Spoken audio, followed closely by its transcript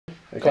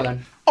Go on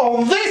then.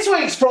 On this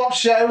week's Prop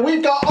Show,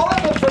 we've got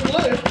Oliver from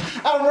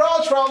Loop and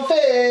Raj from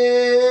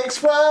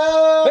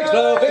Fixflo.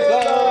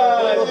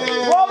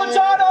 Fixflo!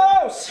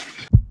 Romitanos!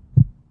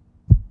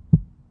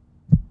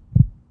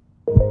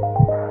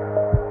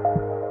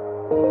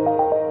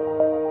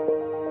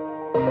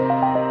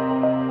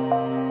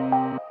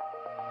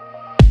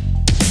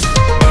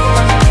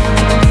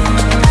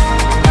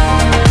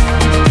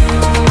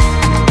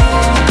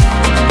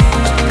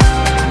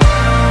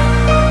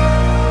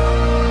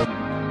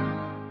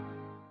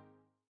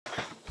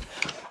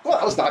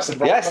 Nice and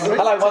bright. Yes,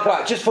 hello, welcome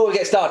back. Just before we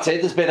get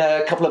started, there's been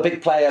a couple of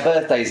big player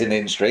birthdays in the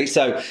industry.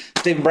 So,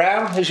 Stephen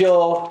Brown, who's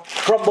your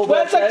crumble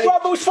birthday? Birthday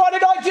crumbles Friday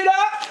night dinner!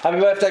 Happy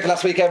birthday for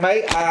last weekend,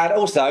 mate. And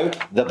also,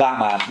 the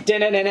Batman. The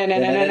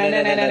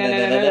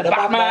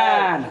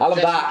Batman!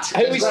 Alan Bat.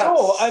 Who we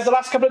saw over the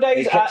last couple of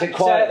days He kept it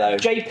quiet, though.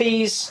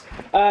 JP's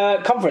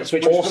conference,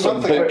 which was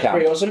Awesome boot camp.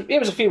 pretty awesome. It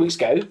was a few weeks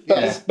ago, but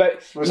It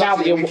was now that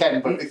actually you're the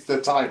weekend, but it's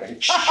the timing.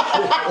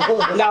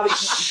 now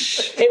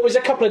that it was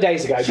a couple of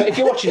days ago, but if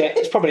you're watching it,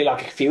 it's probably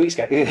like a few weeks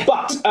ago.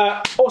 But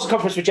awesome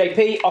conference with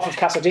JP off of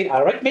Castle Dean,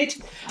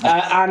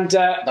 and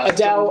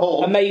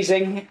Adele,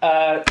 amazing,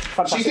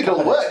 fantastic. She did all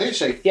the work, didn't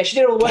she? Yeah, she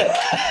did all the work.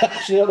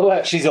 She did all the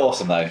work. She's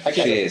awesome, though. Okay.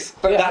 She is.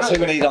 But that's who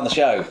we need on the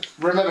show.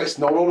 Remember, it's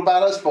not all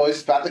about us, boys.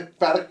 It's about the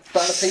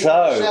people So,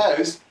 on the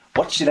shows.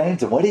 What's your name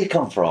and where do you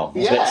come from?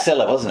 It's a Yeah. bit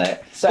silly, wasn't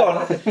it? So- Go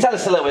on, tell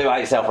us a little bit about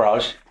yourself,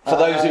 Raj. For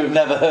those who have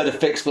never heard of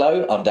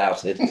Fixflo,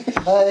 undoubted.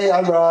 Hey,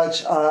 I'm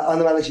Raj. I'm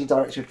the managing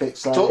director of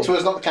Fixflo. Talk to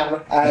us, not the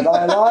camera. And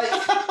I like...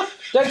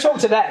 Don't talk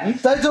to them.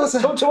 Don't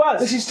Talk to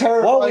us. This is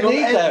terrifying Well, we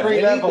need on them. every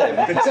We need level.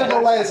 them.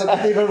 Several layers I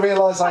didn't even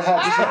realise I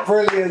had. This is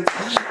brilliant.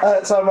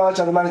 So I'm Raj.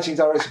 I'm the managing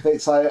director of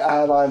Fixflo,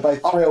 and I'm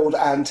both thrilled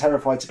and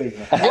terrified to be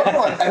here.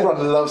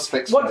 Everyone loves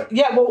Fixflo.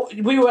 Well,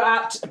 we were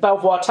at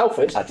Belvoir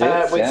Telford I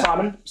did, with yeah.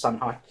 Simon,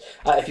 hi,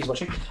 if he's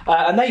watching,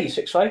 and they used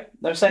Fixflo.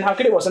 They were saying how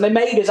good it was, and they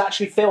made us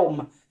actually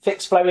film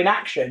Fixflo in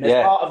action as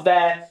part of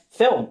their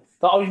film.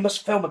 Thought, oh, you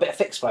must film a bit of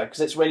Fixflo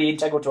because it's really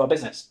integral to our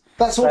business.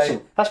 That's awesome.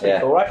 So, that's pretty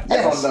cool, right?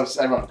 Everyone loves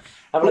everyone.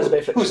 Everyone loves a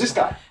bit of Fixflo. Who's this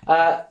guy?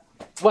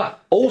 Well,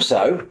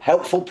 Also,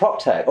 helpful prop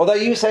tech. Although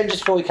you were saying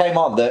just before we came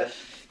on that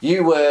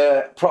you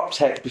were prop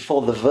tech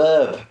before the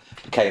verb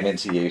came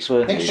into use,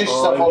 weren't you? Introduce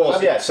yourself,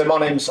 Oliver. Yeah, so my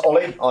name's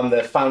Ollie. I'm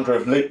the founder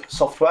of Loop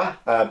Software.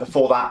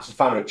 Before that, I was the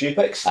founder of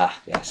Dupix. Ah,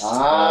 yes.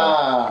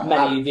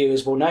 many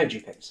viewers will know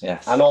Dupix.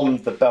 Yes. And on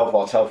the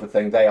Belvoir Telford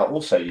thing, they are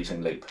also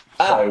using Loop.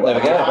 Ah, there we go. We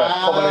have a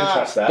common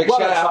interest there. Big Well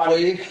shout done, out for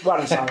Simon. you. Well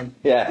done, Simon.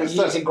 Yeah.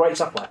 You're using great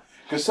software.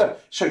 Good stuff.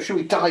 So, should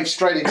we dive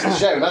straight into the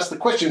show and ask the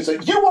questions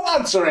that you want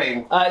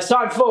answering? It's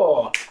time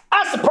for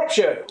Ask the Prop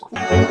Show.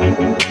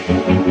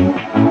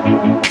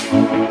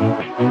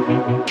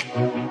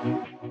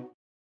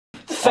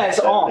 Fez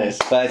on.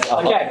 Fez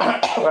on. Okay,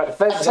 right,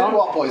 Fez I is tell you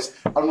on. what, boys,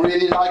 I'm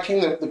really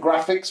liking the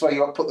graphics where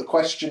you put the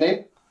question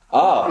in.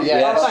 Oh, Yeah,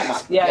 yes. Oh,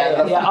 thanks.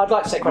 Yeah. I'd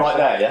like to take credit. Right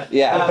there, yeah?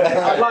 Yeah.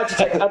 I'd like to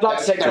take Now,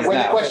 credit. when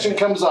the now. question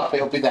comes up,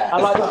 it'll be there.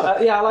 I'd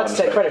like to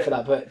take credit for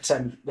that, but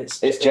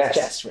It's Jess.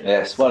 Jess, really.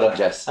 Yes, well done,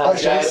 Jess.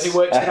 Jess. Who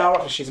works in our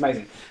office, she's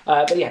amazing.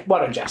 But yeah, well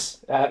done,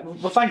 Jess.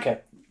 We'll thank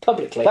her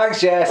publicly. Thanks,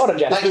 Jess. Well done,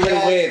 Jess. It's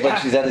really weird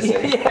when she's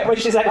editing. Yeah, when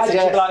she's editing,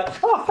 she'll Jess. be like,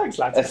 oh, thanks,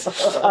 lads.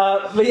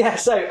 But yeah,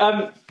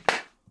 so,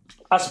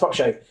 as a prop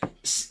show,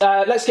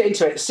 let's get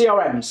into it.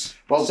 CRMs.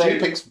 Well, so,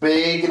 Dupix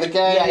big in the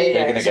game. Yeah. Big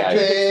in the So game.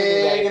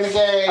 Big in the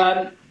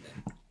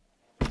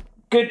game.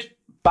 Good,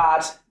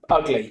 bad,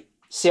 ugly.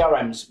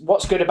 CRMs.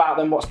 What's good about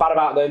them? What's bad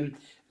about them?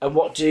 And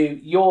what do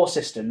your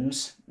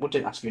systems? We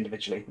didn't ask you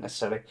individually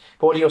necessarily,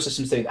 but what do your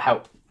systems do that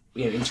help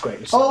integrate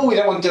with? Oh, we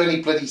don't want to do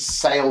any bloody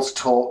sales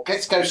talk.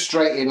 Let's go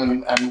straight in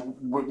and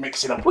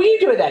mix it up. Will you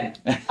do it then?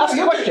 Ask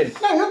the question.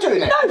 No, you're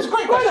doing it. No, It's a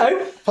great question.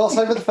 no. Pass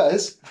over the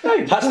Fez.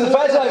 No. Pass the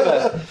Fez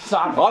over. It's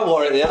not happening. I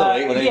wore it the other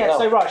week when it Yeah, was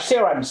so off. right,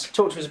 CRMs.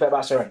 Talk to us a bit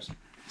about CRMs.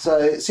 So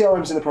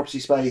CRMs in the property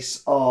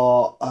space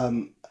are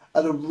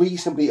at a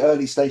reasonably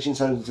early stage in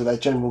terms of their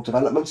general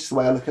development, is the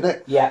way I look at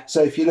it. Yeah.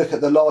 So if you look at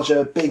the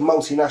larger, big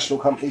multinational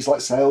companies like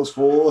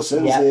Salesforce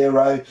and Yeah.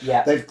 Xero,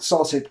 Yeah. they've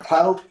started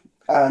cloud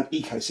and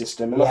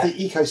ecosystem. And Yeah. I think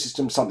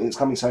ecosystem is something that's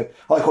coming. So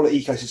I call it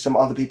ecosystem.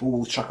 Other people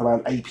will chuck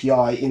around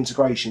API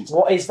integrations.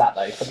 What is that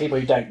though, for people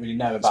who don't really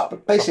know about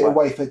Basically,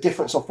 software? a way for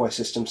different software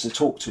systems to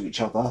talk to each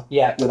other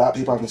Yeah. without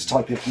people having to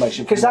type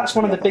information. Because that's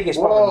one of the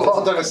biggest problems. Whoa,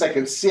 hold on a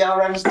second.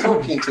 CRM's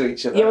talking to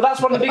each other. Yeah, well, that's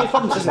one of the biggest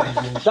problems, isn't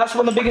it? That's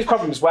one of the biggest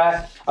problems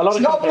where a lot It's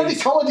of not a bloody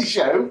companies, comedy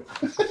show.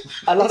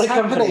 a lot It's of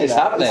companies. It's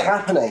happening. It's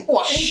happening.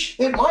 What?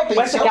 It might be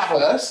Where's the yourself gavel?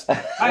 first.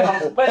 Hang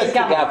on, where's the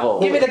gavel? gavel?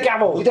 Give me the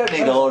gavel. We don't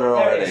need order There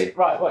it already. is.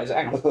 Right, what is it?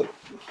 Hang on.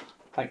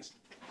 Thanks.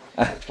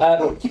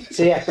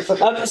 So yeah,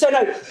 so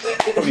no.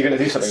 Probably going to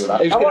do something with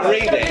that. Who's I going want to to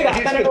read do that,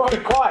 it? then everyone will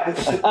be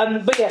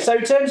quiet. But yeah, so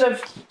in terms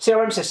of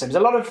CRM systems, a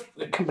lot of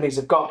companies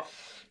have got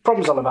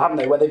problems, Oliver, haven't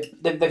they? Where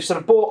they've sort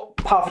of bought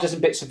half a dozen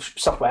bits of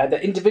software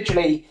that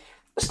individually,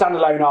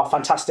 standalone, are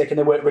fantastic and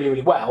they work really,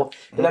 really well.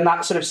 But then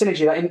that sort of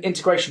synergy, that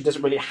integration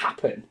doesn't really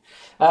happen.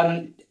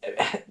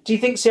 Do you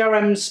think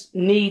CRMs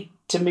need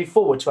to move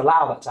forward to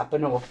allow that to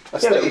happen? Or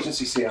Estate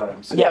agency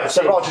CRMs. Yeah,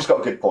 so Raj has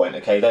got a good point.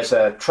 Okay, there's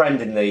a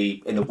trend in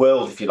the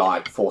world, if you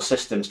like, for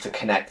systems to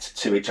connect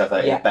to each other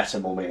in a better,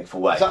 more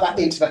meaningful way. Is that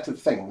Internet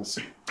of Things?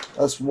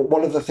 That's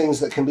one of the things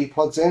that can be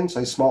plugged in,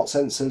 so smart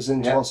sensors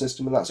into our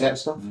system and that sort of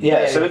stuff.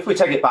 Yeah. So if we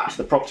take it back to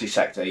the property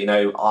sector, you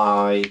know,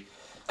 I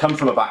come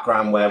from a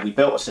background where we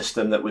built a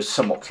system that was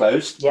somewhat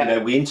closed. You know,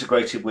 we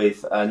integrated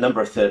with a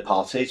number of third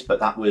parties, but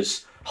that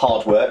was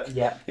hard work.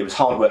 It was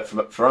hard work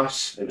for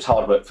us. It was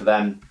hard work for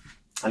them.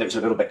 And it was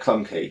a little bit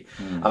clunky.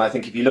 And I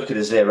think if you look at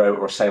a Xero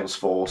or a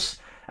Salesforce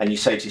and you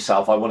say to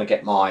yourself, I want to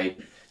get my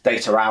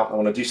data out, I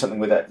want to do something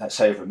with it, let's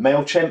say over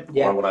MailChimp,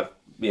 or I want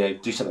to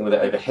do something with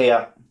it over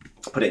here,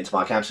 put it into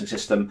my accounting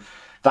system,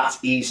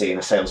 that's easy in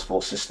a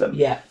Salesforce system.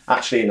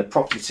 Actually, in the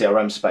property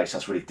CRM space,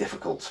 that's really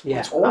difficult.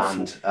 It's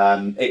awful.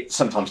 And it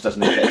sometimes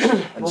doesn't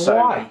exist. And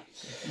why?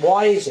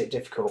 Why is it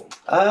difficult?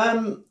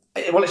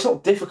 Well, it's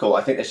not difficult.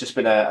 I think there's just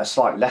been a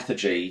slight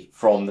lethargy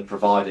from the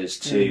providers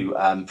to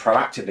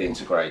proactively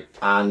integrate.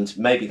 And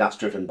maybe that's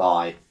driven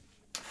by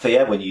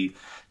fear when you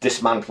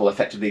dismantle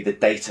effectively the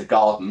data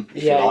garden,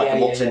 if you like,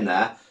 and what's in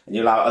there, and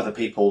you allow other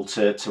people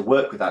to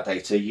work with that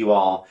data, you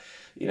are,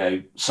 you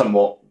know,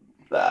 somewhat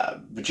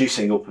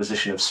reducing your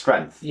position of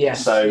strength.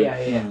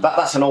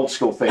 That's an old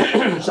school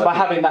thing. So by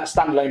having that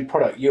standalone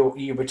product,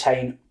 you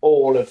retain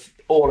all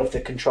of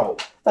the control.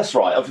 That's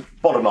right.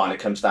 Bottom line, it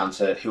comes down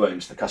to who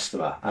owns the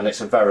customer, and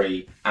it's a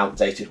very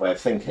outdated way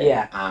of thinking.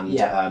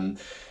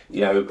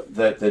 You know,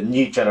 the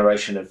new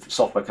generation of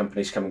software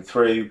companies coming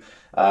through,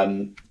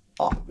 you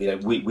know,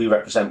 we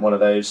represent one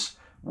of those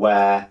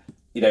where,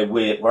 you know,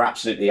 we're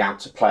absolutely out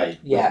to play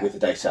with the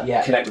data,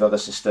 connect with other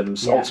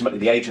systems. Ultimately,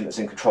 the agent is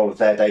in control of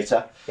their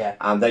data,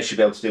 and they should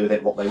be able to do with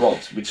it what they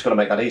want. We just got to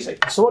make that easy.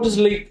 So what does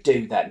Loop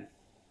do then?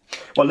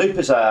 Well, Loop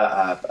is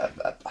I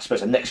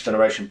suppose a next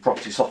generation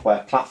property software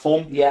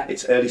platform.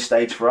 It's early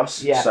stage for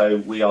us, so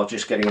we are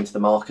just getting into the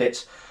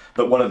market.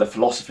 But one of the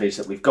philosophies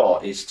that we've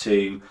got is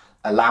to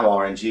allow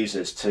our end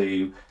users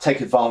to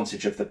take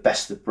advantage of the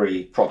best of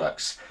breed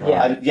products.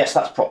 And yes,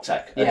 that's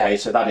PropTech. Okay,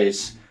 so that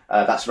is.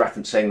 That's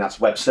referencing,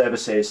 that's web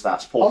services,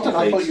 that's portal feeds.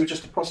 I thought you were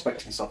just a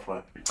prospecting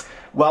software.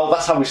 Well,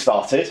 that's how we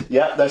started.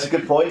 Yeah, that's a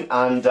good point.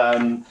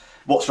 And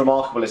what's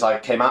remarkable is I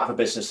came out of a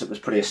business that was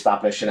pretty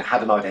established and it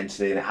had an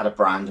identity and it had a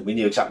brand and we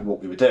knew exactly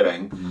what we were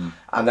doing.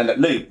 And then at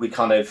Loop, we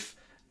kind of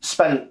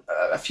spent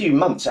a few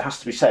months, it has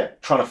to be said,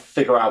 trying to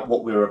figure out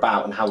what we were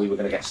about and how we were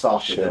going to get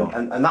started.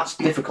 And that's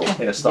difficult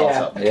in a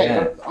startup.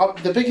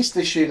 The biggest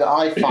issue that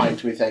I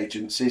find with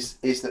agents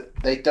is that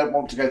they don't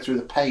want to go through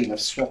the pain of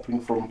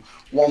swapping from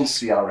one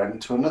CRM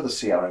to another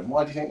CRM.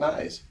 Why do you think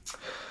that is?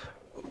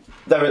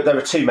 There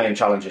are two main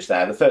challenges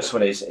there. The first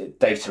one is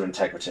data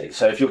integrity.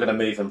 So if you're going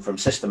to move them from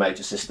system A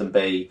to system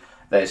B,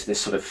 there's this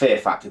sort of fear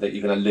factor that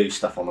you're going to lose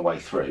stuff on the way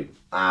through.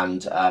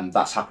 And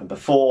that's happened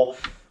before.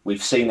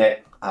 We've seen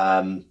it.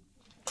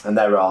 And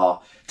there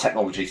are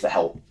technologies that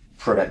help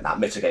prevent that,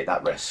 mitigate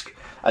that risk.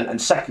 And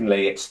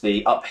secondly, it's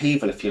the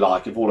upheaval, if you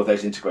like, of all of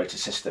those integrated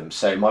systems.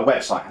 So my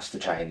website has to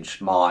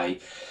change, my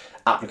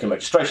applicant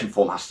registration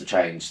form has to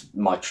change,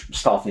 my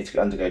staff need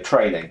to undergo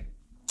training.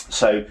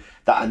 So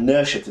that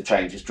inertia to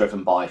change is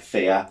driven by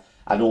fear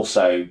and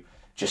also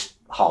just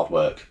hard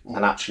work.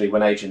 And actually,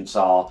 when agents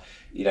are,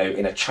 you know,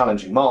 in a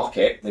challenging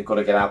market, they've got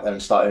to get out there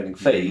and start earning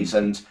fees.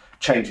 And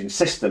changing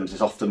systems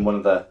is often one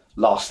of the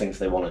last things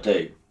they want to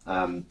do.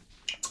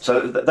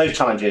 So those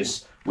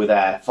challenges were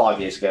there 5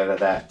 years ago, they're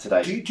there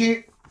today.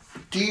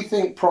 Do you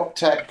think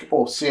PropTech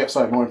or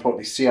more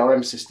importantly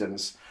CRM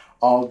systems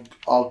are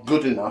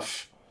good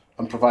enough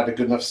and provide a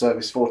good enough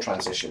service for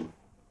transition?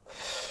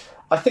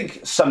 I think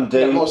some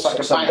do. Almost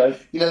like some don't.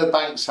 You know, the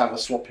banks have a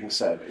swapping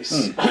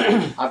service.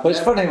 Well, it's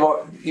funny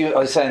what you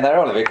were saying there,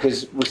 Oliver,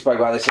 because we spoke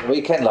about this at the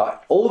weekend.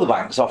 Like, all the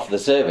banks offer the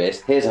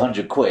service. Here's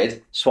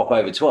 £100, swap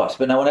over to us,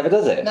 but no one ever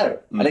does it. No,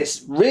 and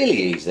it's really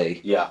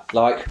easy.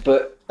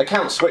 But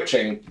account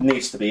switching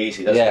needs to be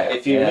easy, doesn't it?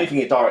 If you're moving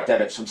your direct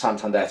debits from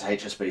Santander to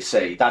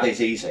HSBC, that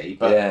is easy,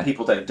 but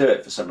people don't do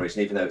it for some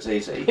reason, even though it's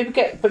easy.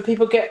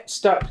 People get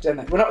stuck, don't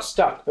they? We're not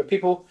stuck, but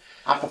people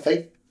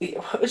apathy.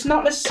 It's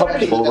not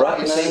necessarily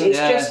it's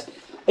just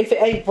if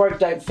it ain't broke,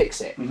 don't fix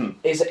it.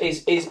 Is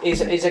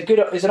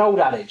an old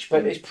adage,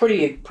 but it's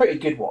pretty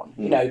good one.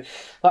 You know,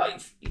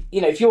 like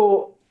if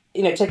you're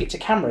take it to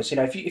cameras. You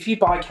know, if you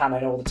buy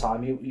Canon all the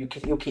time,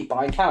 you'll keep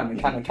buying Canon and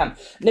Canon and Canon.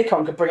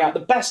 Nikon could bring out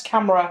the best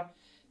camera,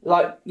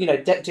 like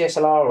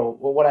DSLR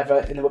or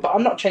whatever in the world, but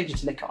I'm not changing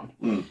to Nikon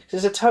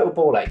because it's a total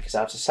ball ache because I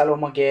have to sell all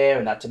my gear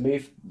and I have to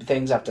move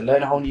things, I have to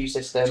learn a whole new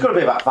system. It's got to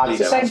be about value.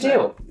 It's the same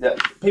deal.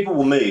 People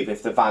will move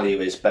if the value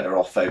is better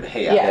off over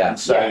here. And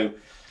so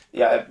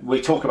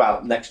we talk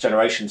about next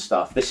generation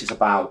stuff. This is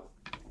about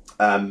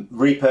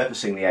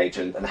repurposing the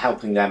agent and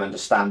helping them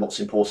understand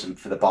what's important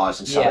for the buyers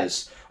and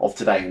sellers of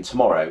today and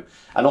tomorrow.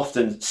 And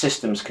often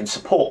systems can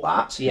support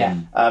that.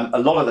 A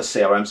lot of the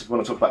CRMs, if we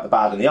want to talk about the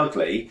bad and the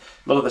ugly,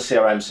 a lot of the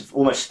CRMs have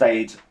almost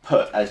stayed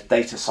put as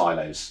data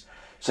silos.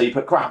 So you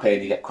put crap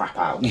in, you get crap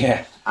out.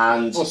 Yeah.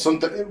 And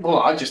well,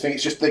 I just think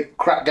it's just the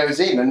crap goes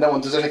in and no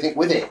one does anything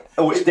with it.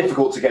 oh, it's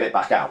difficult to get it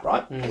back out,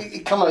 right?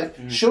 It kind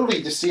of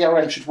surely the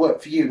CRM should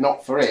work for you,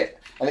 not for it,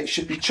 and it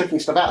should be chucking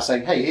stuff out,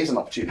 saying, "Hey, here's an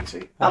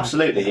opportunity."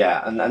 Absolutely,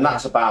 yeah, and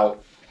that's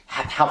about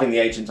having the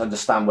agents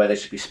understand where they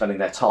should be spending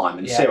their time,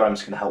 and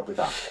CRMs can help with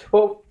that.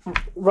 Well,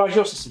 Raj,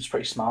 your system's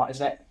pretty smart,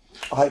 isn't it?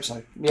 I hope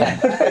so. Yeah.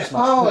 Pretty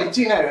smart. Oh,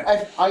 do you know?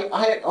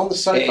 I on the It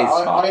sofa, is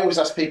smart. I always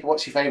ask people,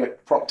 "What's your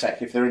favourite prop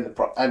tech?" If they're in the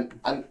prop,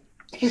 and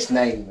his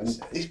name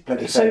and his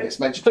bloody So, phone gets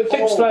mentioned. but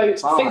all the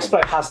time.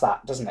 Fixflo has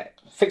that, doesn't it?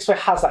 Fixflo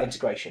has that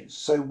integration.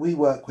 So we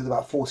work with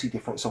about 40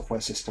 different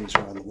software systems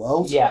around the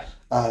world. Yeah.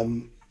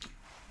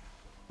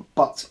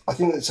 But I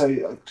think that,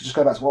 so just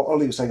go back to what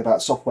Ollie was saying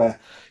about software,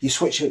 you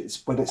switch it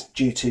when it's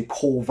due to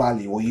poor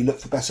value or you look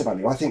for better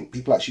value. I think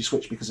people actually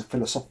switch because of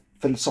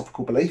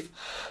philosophical belief.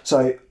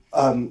 So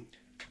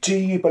do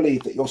you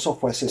believe that your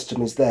software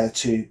system is there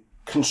to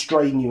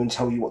constrain you and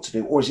tell you what to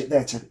do, or is it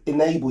there to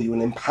enable you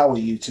and empower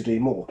you to do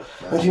more?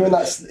 And if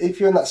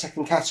you're in that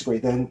second category,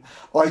 then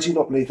I do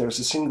not believe there is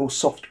a single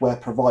software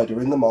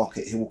provider in the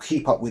market who will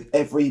keep up with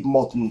every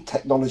modern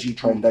technology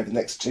trend over the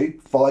next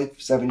 2, 5,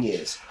 7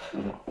 years.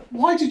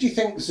 Why did you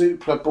think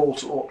Zoopla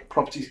bought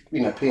property,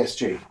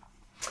 PSG?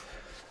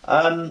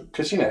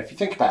 Because, if you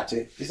think about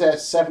it, is there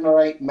 7 or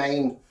 8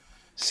 main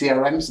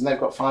CRMs and they've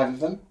got 5 of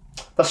them?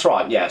 That's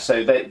right, yeah.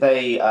 So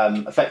they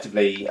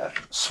effectively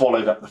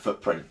swallowed up the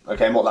footprint.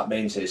 Okay, and what that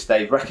means is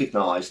they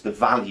recognised the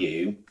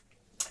value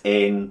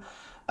in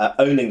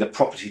owning the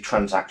property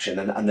transaction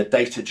and the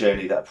data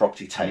journey that a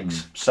property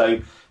takes.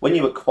 So when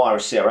you acquire a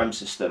CRM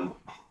system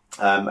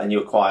and you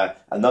acquire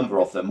a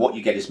number of them, what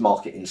you get is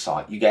market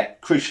insight. You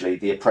get, crucially,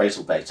 the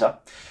appraisal data,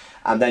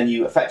 and then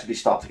you effectively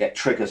start to get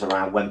triggers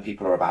around when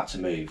people are about to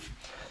move.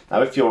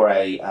 Now, if you're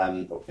a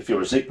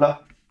Zoopla,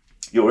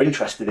 you're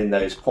interested in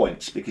those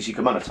points because you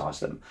can monetize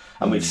them.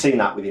 And we've seen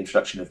that with the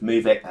introduction of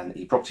Move It and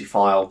eProperty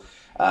File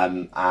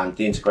and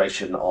the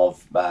integration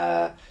of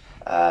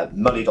money.co.uk.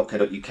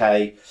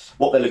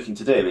 What they're looking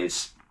to do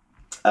is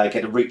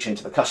get a reach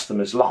into the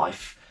customer's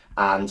life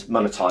and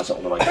monetize it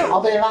on the way through.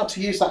 Are they allowed to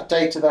use that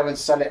data, though, and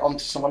sell it on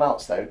to someone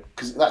else, though?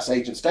 Because that's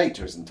agent's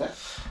data, isn't it?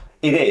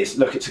 It is.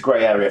 Look, it's a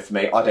grey area for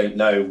me. I don't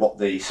know what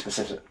the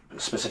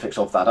specifics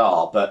of that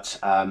are, but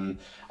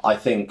I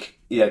think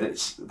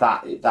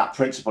that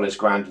principle is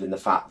grounded in the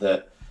fact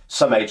that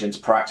some agents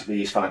proactively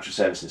use financial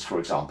services, for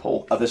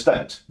example, others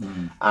don't.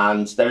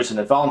 And there is an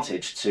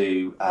advantage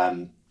to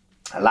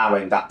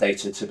allowing that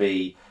data to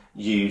be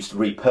used,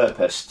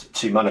 repurposed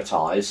to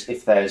monetize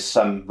if there's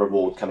some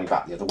reward coming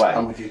back the other way.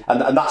 I'm with you.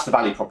 And that's the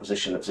value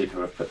proposition that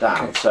Zoopla have put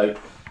down. Okay. So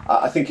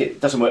I think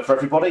it doesn't work for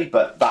everybody,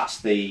 but that's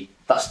the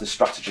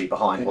strategy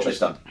behind what they've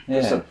done.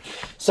 Yeah.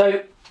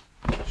 So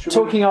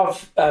talking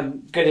of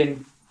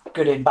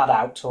good in, bad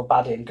out, or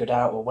bad in, good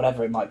out, or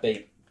whatever it might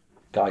be.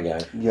 Go.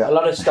 Yeah. A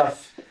lot of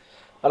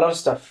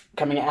stuff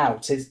coming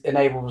out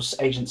enables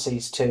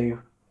agencies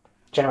to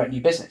generate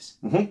new business.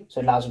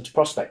 So it allows them to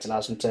prospect,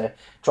 allows them to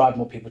drive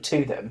more people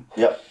to them.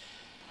 Yep.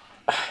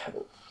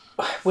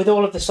 With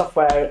all of the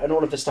software and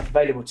all of the stuff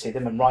available to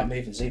them, and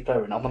Rightmove and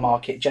Zoopla and on the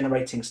market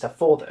generating stuff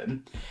for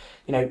them,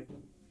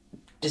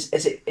 is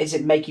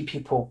it making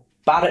people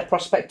bad at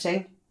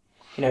prospecting?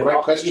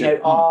 Great question.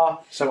 Are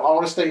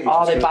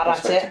they bad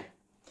at it?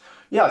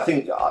 Yeah, I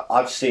think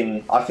I've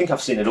seen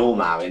it all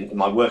now in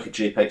my work at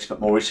GPX, but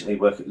more recently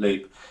work at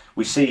Loop.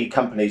 We see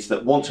companies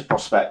that want to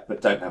prospect but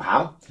don't know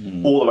how,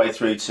 all the way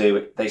through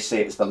to they see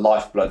it as the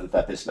lifeblood of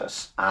their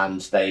business, and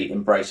they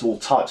embrace all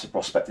types of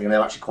prospecting, and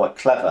they're actually quite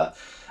clever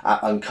at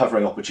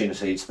uncovering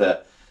opportunities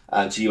that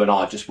to you and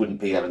I just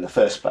wouldn't be there in the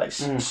first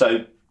place.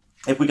 So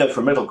if we go for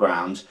a middle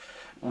ground,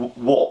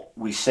 what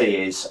we see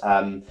is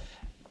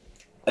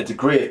a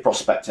degree of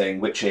prospecting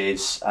which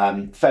is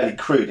fairly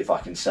crude, if I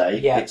can say.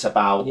 Yeah. It's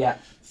about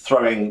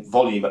throwing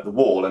volume at the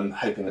wall and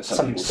hoping that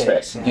something will stick.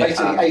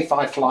 Basically,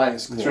 A5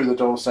 flyers through the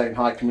door saying,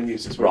 "Hi, can we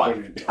use this?" Right.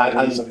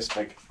 And this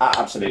big.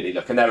 Absolutely.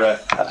 Look, and there are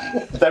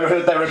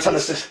a ton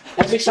of.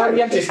 Every time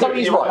you have to stop,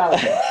 You're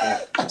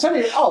right. I tell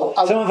you,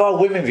 Some of our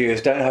women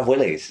viewers don't have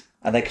willies,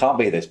 and they can't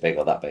be this big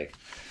or that big.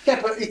 yeah,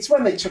 but it's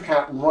when they took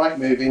out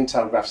Rightmove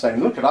Intel graph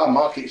saying, "Look at our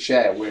market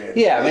share."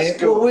 Yeah, I mean,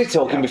 we were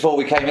talking before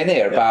we came in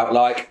here about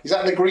Is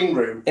that in the green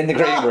room? In the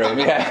green room,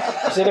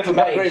 yeah. It's a little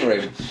green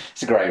room.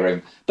 It's a grey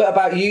room. But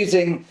about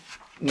using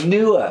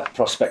newer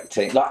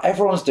prospecting, like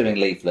everyone's doing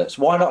leaflets.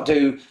 Why not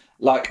do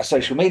like a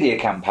social media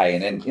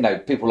campaign?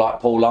 And people like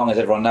Paul Long, as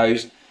everyone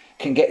knows,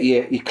 can get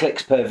your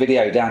clicks per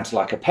video down to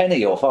like a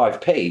penny or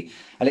 5p,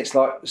 and it's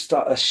like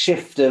start a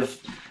shift of.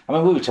 I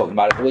mean, we were talking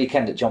about it the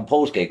weekend at John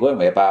Paul's gig, weren't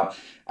we? About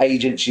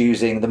agents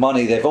using the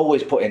money they've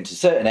always put into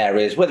certain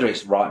areas, whether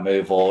it's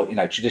Rightmove or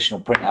traditional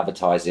print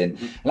advertising,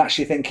 and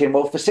actually thinking,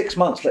 well, for 6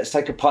 months, let's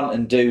take a punt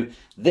and do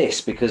this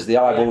because the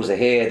eyeballs are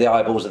here, the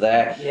eyeballs are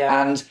there,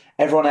 and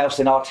everyone else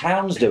in our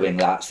town's doing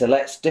that. So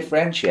let's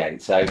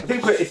differentiate. So I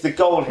think if the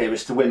goal here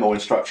is to win more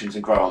instructions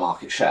and grow our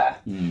market share,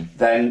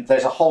 then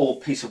there's a whole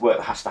piece of work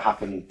that has to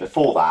happen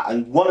before that,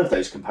 and one of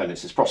those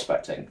components is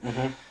prospecting.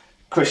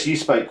 Chris, you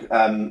spoke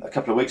a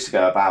couple of weeks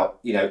ago about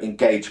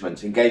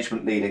engagement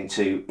leading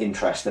to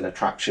interest and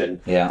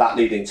attraction, that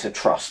leading to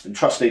trust, and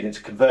trust leading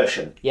to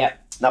conversion. Yeah.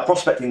 Now,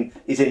 prospecting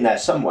is in there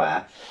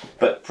somewhere,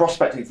 but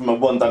prospecting from a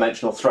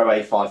one-dimensional throw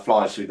A5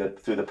 flyers through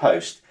the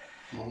post,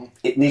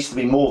 it needs to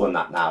be more than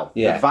that now.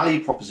 Yeah. The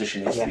value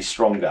proposition needs to be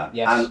stronger.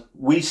 Yes. And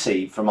we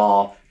see from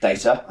our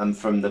data and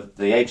from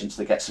the agents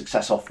that get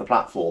success off the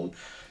platform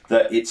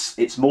that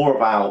it's more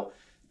about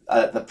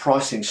the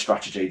pricing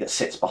strategy that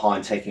sits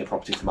behind taking a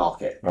property to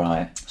market.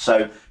 Right.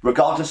 So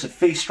regardless of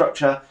fee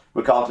structure,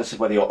 regardless of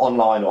whether you're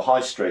online or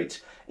high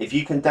street, if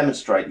you can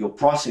demonstrate your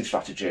pricing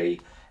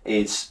strategy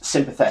is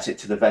sympathetic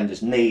to the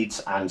vendor's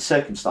needs and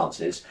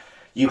circumstances,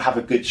 you have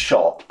a good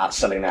shot at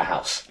selling their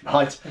house,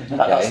 right?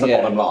 That's the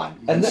bottom line.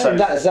 And so,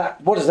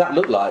 what does that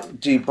look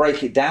like? Do you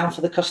break it down for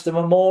the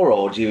customer more,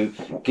 or do you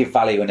give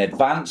value in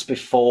advance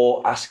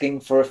before asking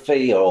for a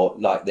fee, or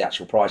like the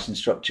actual pricing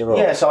structure? Or?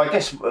 Yeah, so I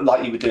guess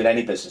like you would do in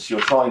any business, you're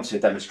trying to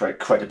demonstrate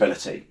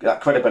credibility.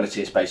 That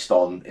credibility is based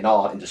on, in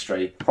our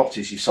industry,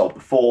 properties you've sold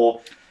before,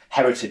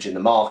 heritage in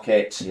the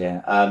market,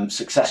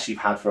 success you've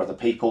had for other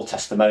people,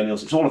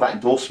 testimonials. It's all of that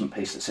endorsement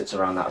piece that sits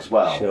around that as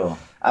well. Sure.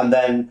 And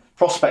then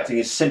prospecting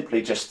is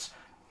simply just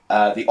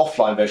the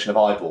offline version of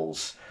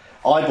eyeballs.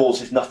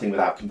 Eyeballs is nothing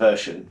without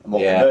conversion, and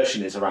what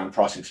conversion is around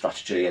pricing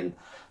strategy and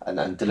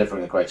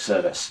delivering a great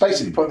service.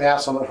 Basically putting the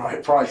house on the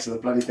right price so the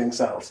bloody thing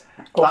sells.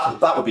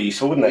 That would be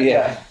useful, wouldn't it?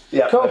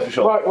 Yeah, Cool. for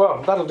sure. Right,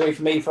 well, that'll do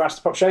for me for Ask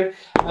the Prop Show. If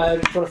you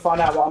want to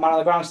find out what a man on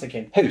the ground's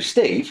thinking. Who,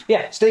 Steve?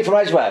 Yeah. Steve from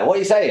Edgware, what are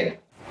you saying?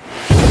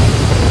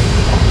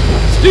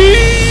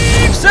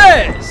 Steve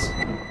says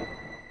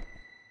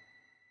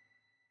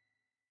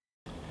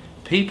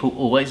people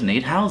always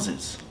need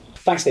houses.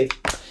 Thanks, Steve.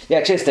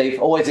 Yeah, cheers,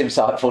 Steve. Always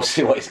insightful to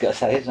see what he's got to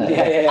say, isn't it?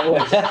 Yeah,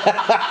 always.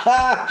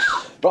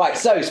 Right,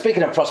 so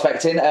speaking of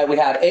prospecting, we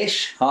had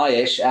Ish, hi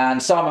Ish,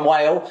 and Simon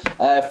Whale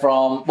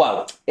from,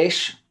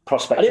 Ish,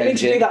 Prospect I didn't mean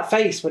to Engine. do that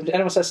face when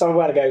anyone says something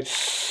well, I go,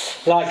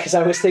 like, because I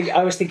always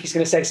think he's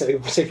going to say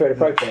something super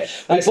inappropriate.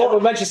 Like,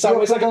 someone mentions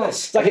something, it's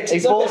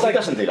almost like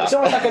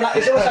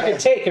a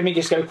tick, and me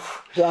just go,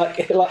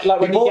 like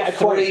when you get a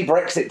quote. 3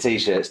 Brexit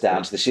t-shirts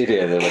down to the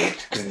studio the other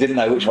week because he didn't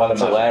know which one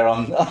to wear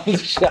on the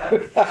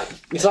show.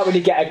 It's like when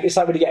you get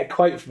a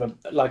quote from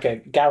a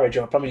garage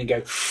or a plumber, and you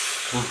go.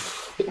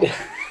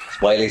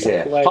 Whaley's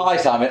here. Whaley. Hi,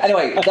 Simon.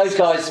 Anyway, those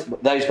guys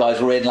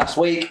were in last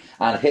week,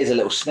 and here's a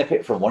little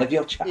snippet from one of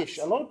your chats. Ish,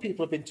 a lot of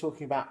people have been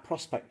talking about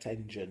Prospect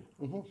Engine.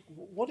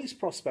 What is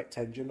Prospect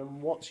Engine,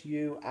 and what's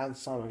you and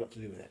Simon got to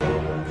do with it?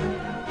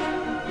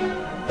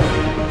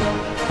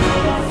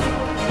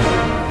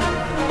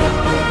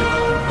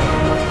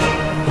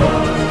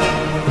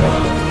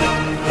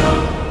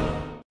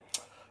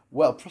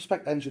 Well,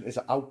 Prospect Engine is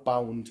an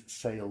outbound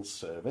sales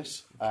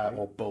service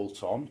or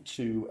bolt-on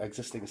to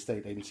existing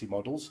estate agency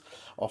models,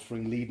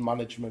 offering lead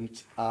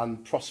management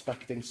and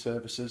prospecting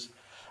services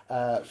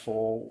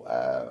for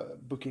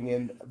booking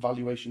in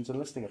valuations and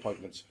listing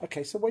appointments.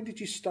 Okay, so when did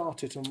you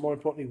start it, and more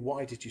importantly,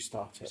 why did you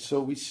start it?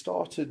 So we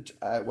started,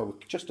 we're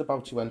just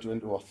about to enter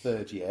into our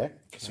 3rd year.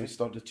 Okay. So we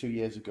started 2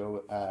 years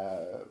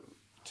ago,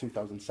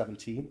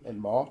 2017 in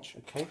March.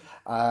 Okay.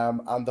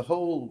 And the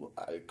whole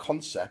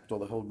concept, or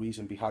the whole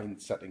reason behind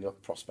setting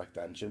up Prospect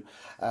Engine,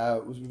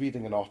 was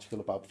reading an article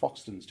about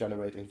Foxtons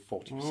generating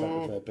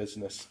 40% of their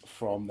business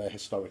from their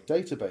historic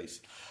database.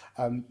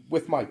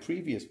 With my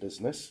previous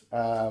business,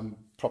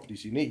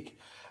 Properties Unique,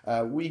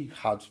 we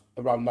had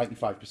around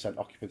 95%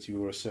 occupancy.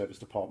 We were a service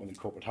department and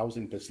corporate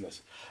housing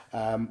business.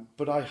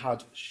 But I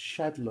had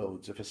shed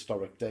loads of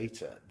historic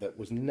data that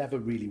was never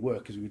really work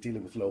because we were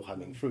dealing with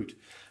low-hanging fruit.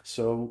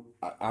 So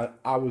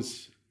I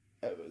was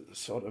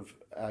sort of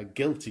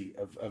guilty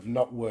of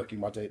not working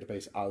my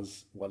database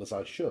as well as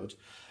I should.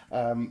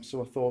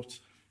 So I thought,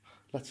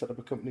 let's set up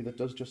a company that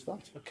does just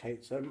that. Okay,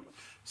 so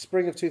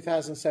spring of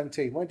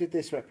 2017, when did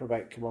this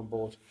reprobate come on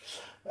board?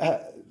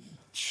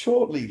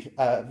 Shortly,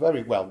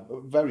 very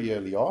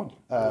early on,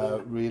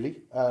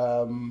 really.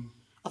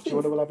 Do you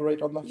want to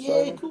elaborate on that?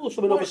 Yeah, Simon? of course.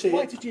 I mean, obviously,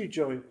 why did you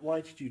join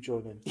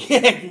in?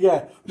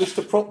 Yeah,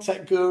 Mr.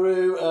 PropTech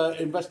Guru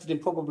invested in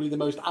probably the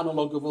most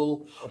analogue of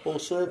all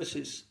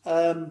services.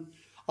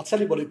 I'll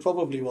tell you what it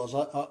probably was.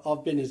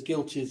 I've been as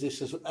guilty as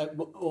this as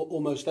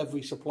almost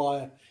every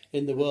supplier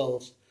in the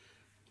world.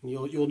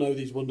 You'll know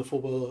these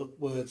wonderful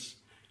words.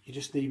 You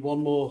just need one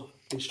more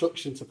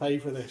instruction to pay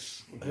for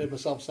this. I heard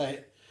myself say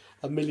it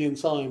 1 million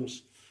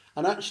times.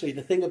 And actually,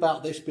 the thing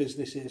about this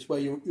business is where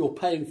you're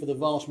paying for the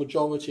vast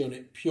majority on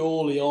it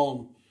purely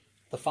on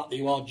the fact that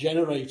you are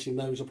generating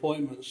those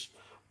appointments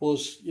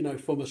was,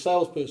 from a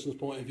salesperson's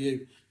point of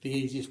view, the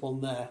easiest one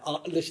there.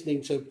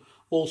 Listening to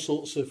all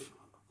sorts of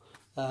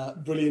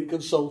brilliant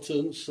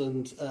consultants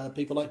and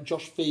people like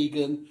Josh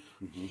Fegan,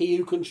 he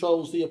who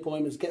controls the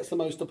appointments, gets the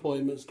most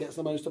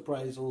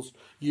appraisals,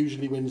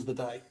 usually wins the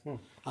day.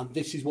 And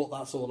this is what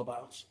that's all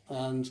about.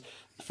 And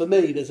for me,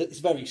 it's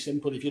very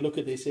simple. If you look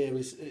at this here,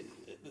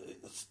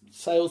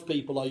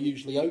 salespeople are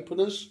usually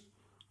openers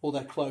or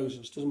they're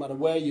closers. Doesn't matter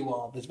where you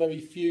are. There's very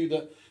few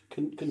that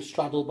can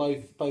straddle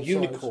both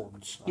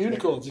unicorns. Sides.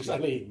 Unicorns,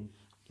 exactly.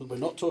 We're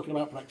not talking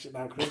about Brexit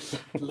now, Chris.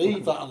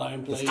 Leave that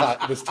alone, please.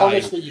 there's time.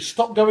 Honestly, you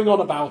stop going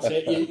on about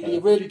it. You're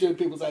really doing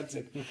people's heads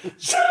in.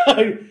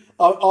 So,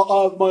 my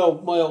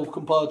old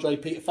compadre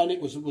Peter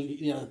Fenwick was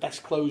the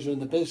best closer in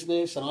the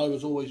business, and I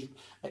was always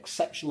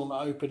exceptional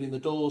at opening the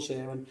doors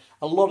here. And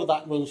a lot of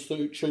that runs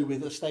true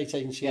with estate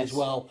agency as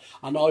well.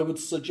 And I would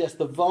suggest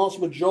the vast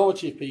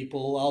majority of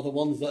people are the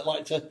ones that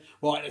like to,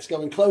 right, let's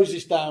go and close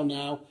this down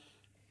now,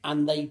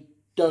 and they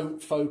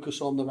don't focus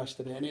on the rest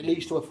of it, and it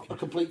leads to a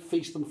complete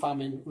feast and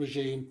famine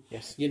regime.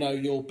 Yes.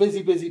 You're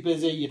busy,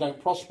 you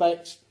don't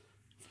prospect,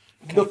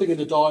 nothing in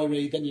the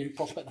diary, then you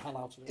prospect the hell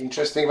out of it.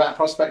 Interesting about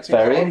prospecting.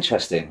 Very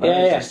interesting.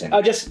 Very interesting.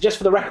 Oh, just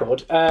for the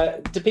record,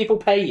 do people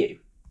pay you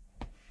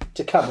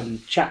to come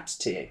and chat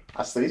to you?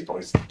 That's these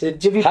boys. Have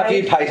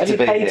you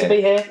paid to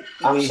be here?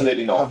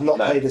 Absolutely not. I've not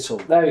No. paid at all.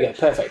 There we go,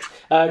 perfect.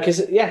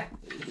 Because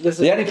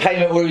The only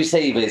payment we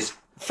receive is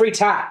free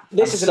tap.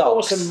 This is an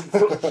socks.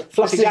 awesome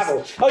fluffy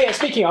gavel. Oh yeah,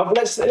 speaking of,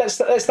 let's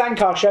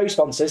thank our show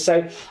sponsors.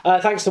 So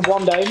thanks to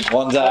One Dome.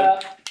 One Dome.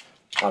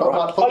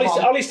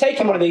 Ollie's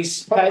taking one of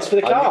these pairs for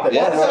the car.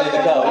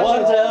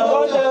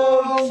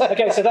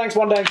 Okay, so thanks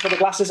One Dome for the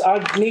glasses. I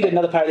need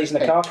another pair of these in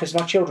the car because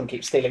my children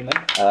keep stealing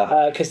them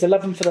because they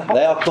love them for the hot.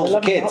 They are cool for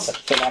kids.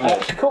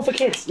 Cool for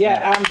kids,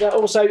 yeah. And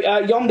also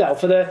Yondell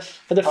for the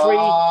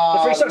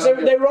free socks.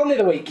 They were on the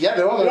other week. Yeah,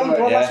 they were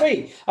on last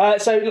week.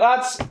 So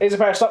lads, here's a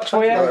pair of socks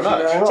for you.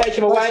 Take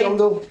them away.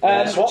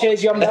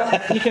 Cheers,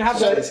 Yondell. You can have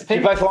those.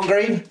 You both want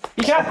green?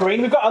 You can have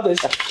green. We've got others.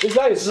 There's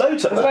loads.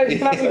 Loads of them. You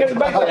can have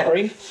both got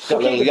green.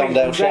 Got a little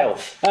Yondell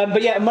shelf.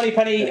 But yeah,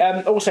 Moneypenny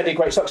also do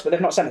great socks, but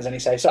they've not sent us any.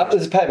 So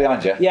There's a pair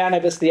behind you. yeah, no,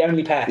 that's the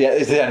only pair. Yeah,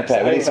 it's the only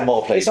pair. We need some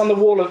more, please. It's on the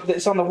wall.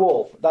 It's on the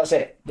wall. That's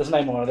it. There's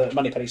no more of the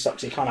Moneypenny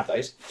socks. You can't have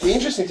those. The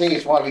interesting thing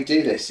is why we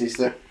do this is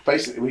that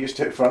basically we just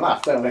do it for a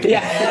laugh, don't we?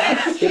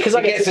 Yeah, because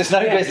It gets us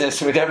no business,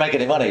 so we don't make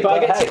any money.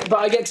 But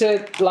I get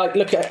to like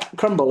look at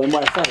Crumble and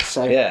wear a face.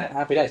 So Yeah.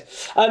 happy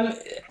days.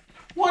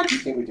 Why do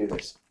you think we do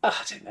this? I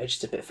don't know,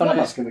 just a bit of fun. I'm isn't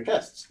it? asking the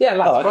guests. Yeah,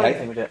 lads, Oh, okay. I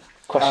think we do it.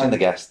 Question the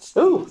guests.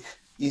 Ooh,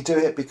 You do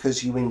it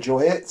because you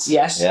enjoy it.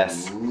 yes.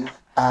 Yes.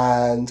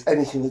 And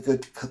anything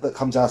that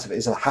comes out of it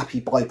is a happy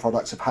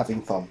byproduct of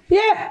having fun.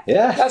 Yeah.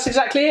 Yeah. That's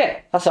exactly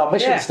it. That's our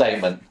mission Yeah.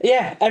 statement.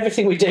 Yeah,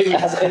 everything we do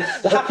has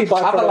the happy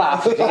byproduct. Have a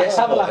laugh if you get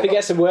some Have a laugh if you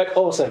get some work.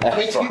 Awesome. I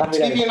mean, to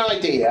give you an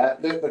idea,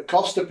 the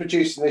cost of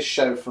producing this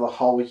show for the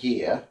whole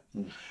year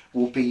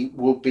will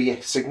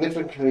be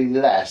significantly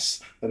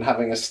less than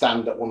having a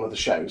stand at one of the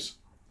shows.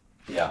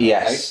 Yeah.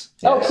 Yes.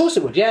 Oh, of course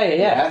it would. Yeah.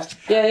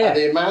 And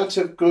the amount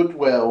of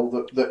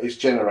goodwill that is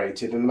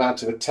generated, and the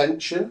amount of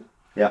attention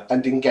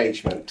and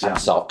engagement And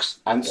socks.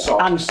 and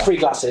socks. And free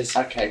glasses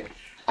Okay.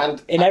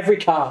 And in every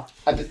car.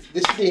 And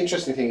this is the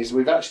interesting thing is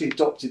we've actually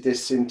adopted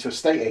this into a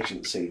state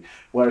agency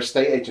where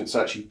estate agents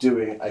are actually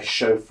doing a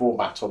show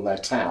format on their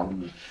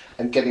town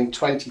and getting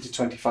 20 to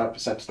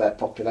 25% of their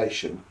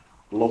population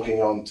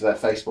logging on to their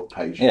Facebook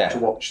page to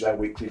watch their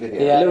weekly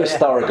video. Yeah. Lewis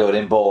Thorogood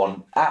in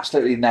Bourne,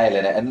 absolutely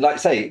nailing it. And like I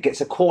say, it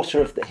gets a quarter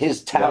of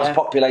his town's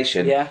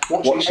population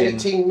Watching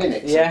 18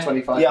 minutes and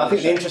 25 Yeah, I think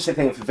minutes. the interesting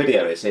thing for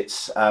video is it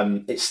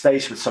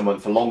stays with someone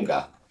for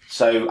longer.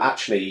 So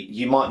actually,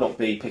 you might not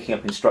be picking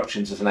up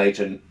instructions as an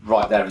agent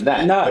right there and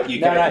then, but you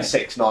get it in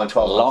 6, 9,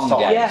 12 Long months'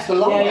 time. game. It's the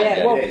long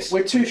game. Well, it is.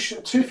 We're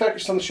too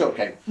focused on the short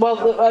game.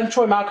 Well,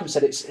 Troy Malcolm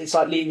said it's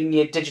like leaving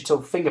your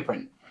digital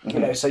fingerprint. You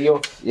know, so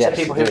so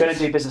people who are going to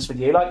do business with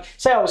you, like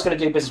say I was going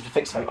to do business with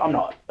Fixflo, I'm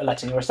not a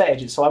letting or estate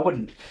agent, so I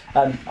wouldn't.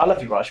 I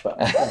love you, Raj, but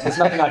there's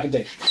nothing I can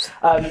do.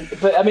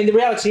 But I mean, the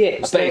reality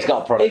is, I bet he's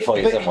got a product for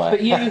you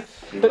somewhere.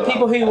 But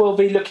people who will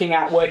be looking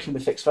at working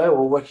with Fixflo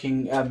or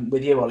working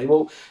with you, Ollie,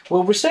 will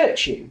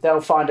research you. They'll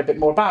find a bit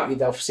more about you.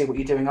 They'll see what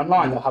you're doing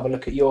online. They'll have a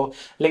look at your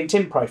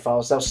LinkedIn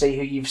profiles. They'll see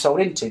who you've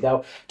sold into.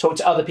 They'll talk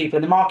to other people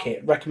in the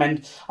market.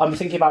 Recommend. I'm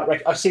thinking about.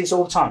 I see this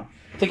all the time.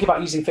 Think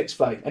about using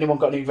Fixflo. Anyone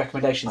got any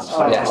recommendations? It's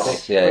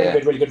fantastic.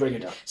 Yes. Really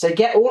good. So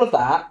get all of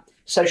that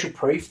social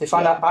proof. They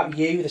find out about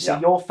you. They see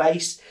your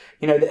face.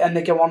 You know, and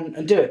they go on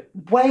and do it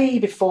way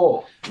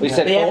before We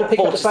said they ever pick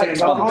 4 up to the phone 6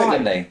 and go, months, "Hi."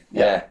 didn't they?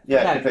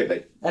 Yeah,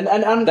 completely. And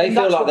They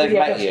feel that's like what they've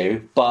video met does.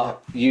 you,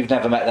 but you've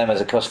never met them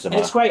as a customer.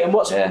 It's great. And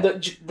what's Yeah. and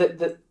do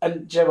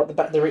you know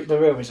what the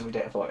real reason we do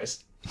it for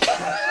is?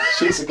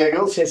 Shoots and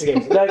giggles.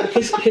 No,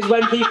 because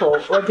when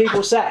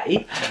people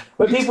say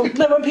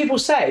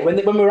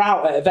when we're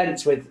out at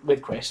events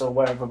with Chris or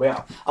wherever we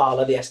are,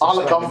 Arla the Estes,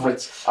 Arla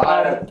conference,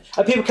 and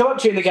people come up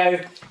to you and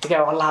they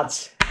go, "Oh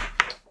lads,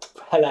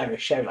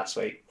 hilarious show last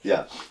week."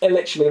 Yeah. It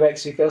literally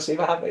makes me feel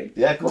super happy.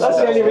 Yeah, of course. That's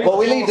the only reason. Well,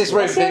 we leave this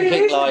room That's the only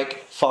thinking reason. like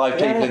 5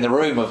 people in the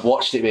room have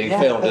watched it being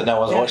filmed and no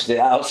one's watched it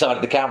outside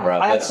of the camera.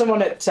 I had but-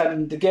 someone at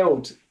the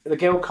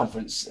guild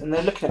conference, and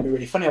they're looking at me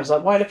really funny. I was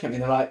like, "Why are you looking at me?"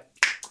 And they're like,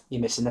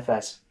 "You're missing the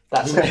fez."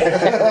 That's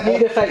it. Knew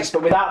the face,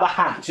 but without the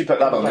hat. You put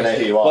that on there,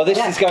 who you are. Well, this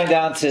Yeah. is going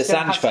down to It's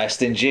gonna have-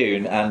 Sanchfest in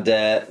June, and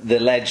the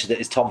ledge that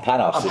is Tom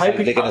Panos I'm is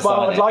hoping. going to Well,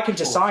 sign I'd it. like him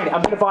to sign it.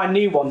 I'm going to buy a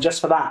new one just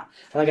for that,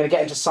 and I'm going to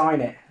get him to sign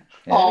it.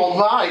 Oh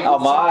my! Oh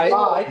my!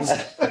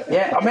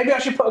 Yeah, or maybe I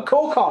should put a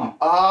cork on.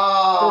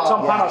 Oh, For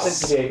Tom Panos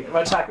interview.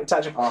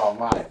 Oh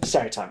my!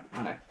 Stereotype,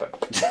 I know.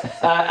 But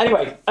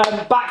anyway,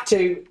 back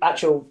to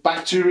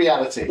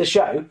reality. The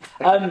show.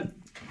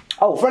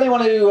 For anyone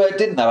who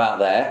didn't know out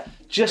there,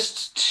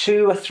 just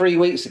 2 or 3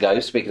 weeks ago,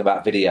 speaking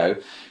about video,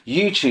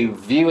 YouTube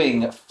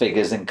viewing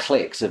figures and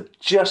clicks have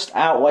just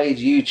outweighed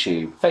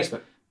YouTube.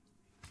 Facebook.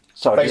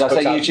 Sorry, did I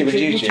say Facebook's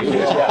YouTube and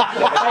YouTube?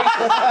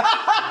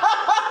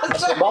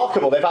 That's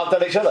remarkable. They've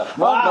outdone each other.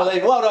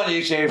 Unbelievable. Well done,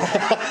 YouTube.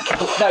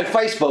 No,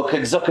 Facebook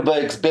and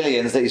Zuckerberg's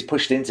billions that he's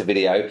pushed into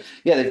video,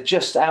 they've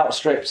just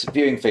outstripped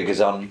viewing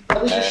figures on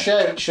Let me just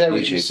share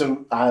with you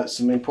YouTube.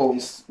 some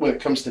importance when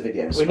it comes to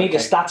videos. We need a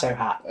Stato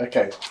hat.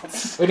 Okay.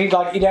 We need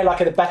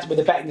with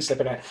a betting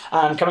slip in it.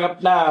 And coming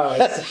up now.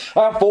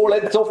 I'm 4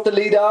 lengths off the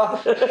leader.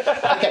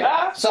 Okay.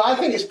 So I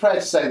think it's fair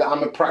to say that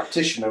I'm a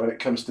practitioner when it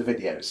comes to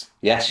videos.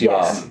 Yes, you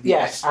are.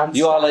 Yes. And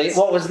You are.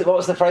 What was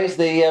the phrase?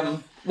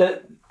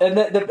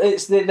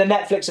 It's the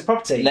Netflix of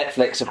property.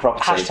 Netflix of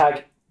property.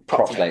 Hashtag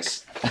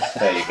Propflix.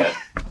 There you go.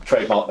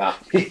 Trademark that.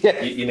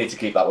 Yeah. You need to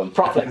keep that one.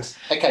 Propflix.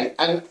 Okay,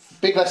 and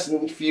big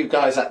lesson for you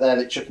guys out there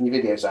that chucking your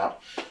videos out.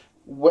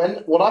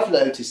 What I've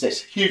learned is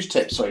this, huge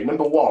tip, sorry.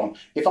 Number one,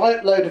 if I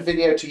upload a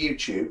video to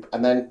YouTube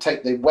and then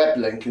take the web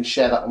link and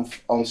share that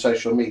on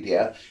social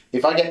media,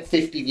 if I get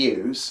 50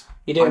 views,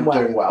 Doing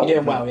well,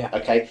 yeah.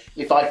 Okay,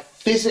 if I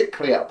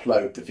physically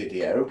upload the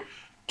video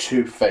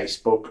to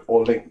Facebook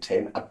or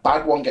LinkedIn, a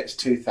bad one gets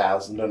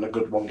 2,000 and a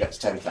good one gets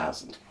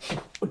 10,000.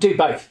 Do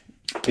both.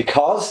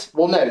 Because?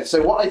 Well, no.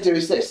 So what I do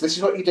is this. This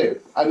is what you do.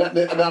 And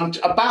I'm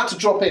about to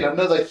drop in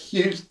another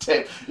huge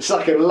tip. It's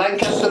like a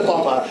Lancaster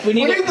bomber. We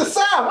need the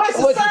sound. Where's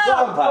the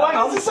sound? Hang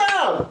on. Where's the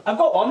sound? I've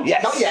got one.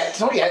 Yes. Not yet.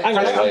 Not yet. Hang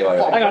on.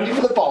 Hang on. Ready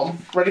for the bomb?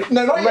 Ready?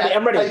 No, not yet.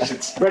 I'm ready.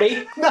 Patience.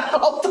 Ready? No,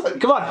 hold on.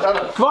 Come on.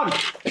 No. Come on.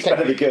 It's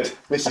better be good.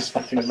 This is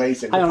fucking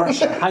amazing. Hang on.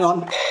 Hang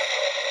on.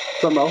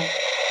 Drum roll.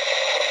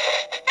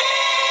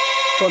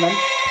 Go on then.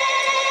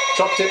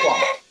 Top tip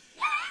one.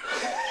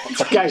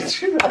 Go. Okay,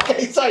 so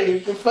you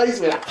can face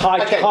me that.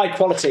 High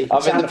quality. I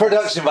mean, the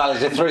production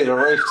values are through the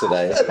roof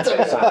today.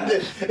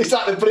 It's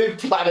like the Blue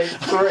Planet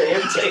 3,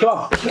 isn't it?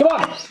 Come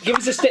on. Give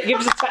us a stick. Give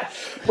us a tap.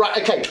 Right,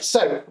 okay,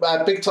 so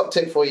big top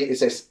tip for you is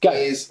this.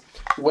 Is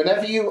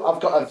whenever I've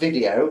got a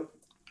video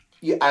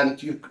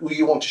and you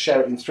want to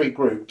share it in 3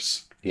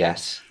 groups.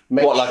 Yes.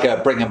 Like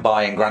a Bring and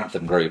Buy in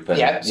Grantham group?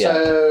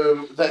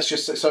 So that's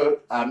just as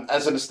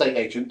an estate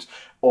agent,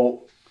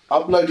 or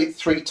upload it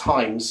 3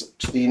 times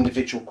to the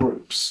individual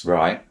groups.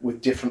 Right.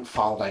 With different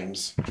file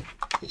names.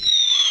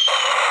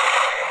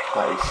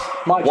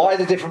 Why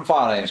the different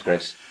file names,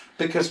 Chris?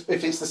 Because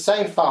if it's the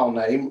same file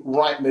name,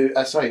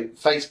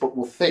 Facebook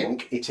will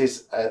think it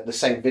is the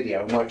same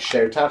video and won't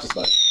share it out as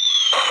much.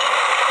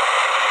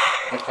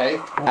 Okay.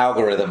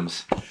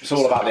 Algorithms. It's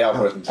all about the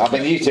algorithms. I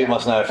mean, you two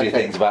must know a few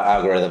things about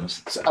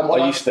algorithms.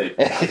 I used to.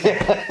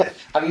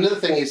 And another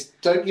thing is,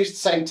 don't use the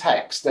same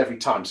text every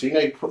time. So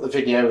you put the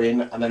video in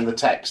and then the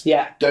text.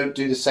 Yeah. Don't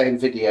do the same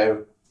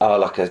video. Oh,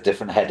 like a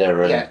different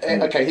header. Yeah.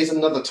 Okay. Here's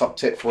another top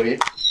tip for you.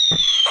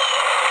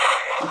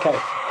 Okay.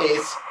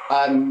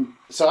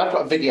 So I've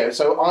got a video.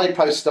 So I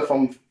post stuff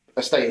on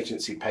estate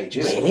agency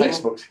pages on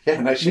Facebook. Yeah.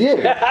 No.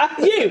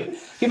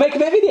 You make a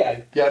bit of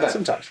video. Yeah. No.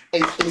 Sometimes.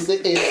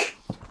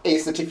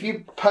 Is that if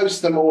you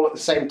post them all at the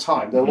same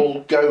time, they'll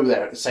all go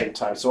there at the same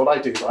time. So what I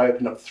do is I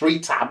open up 3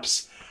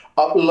 tabs,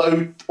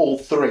 upload all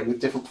 3 with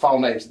different file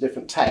names and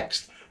different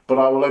text, but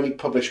I will only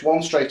publish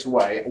one straight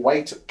away,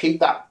 keep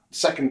that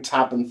second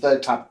tab and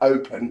third tab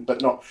open,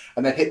 and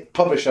then hit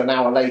publish an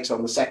hour later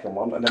on the second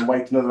one, and then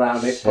wait another hour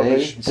and hit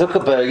publish.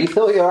 Zuckerberg, you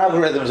thought your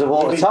algorithms were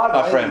watertight,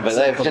 my friend, but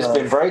they've just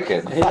been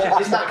broken.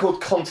 Isn't that called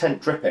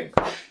content dripping?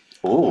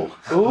 Ooh.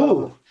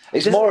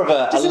 It's more of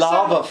a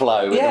lava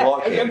flow. Yeah,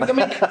 I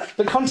mean,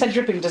 the content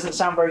dripping doesn't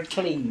sound very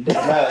clean. No,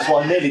 that's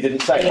why I nearly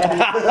didn't say it.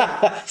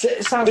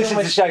 It sounds This is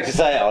the show to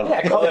say it on.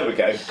 Yeah, there we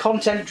go.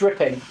 Content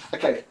dripping.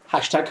 Okay.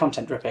 Hashtag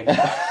content dripping.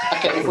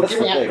 Okay, if we're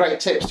giving out great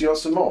tips, do you want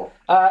some more?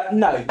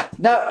 No.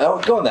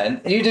 No, go on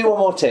then. You do one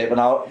more tip, and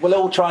we'll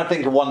all try and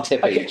think of one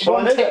tip each. Well,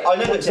 I know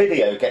that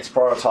video gets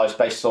prioritised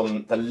based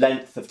on the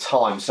length of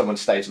time someone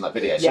stays on that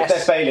video. So if they're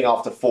failing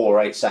after 4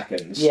 or 8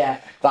 seconds,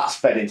 that's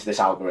fed into this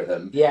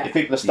algorithm. Yeah. If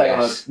people are staying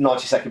on a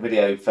 90-second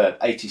video for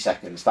 80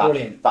 seconds,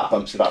 that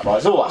bumps it up.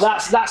 Right?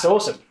 That's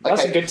awesome.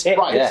 That's a good tip.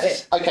 Right.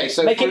 Yes. Okay.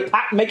 So make it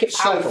powerful.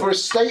 So for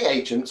estate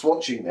agents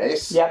watching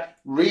this,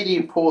 really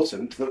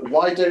important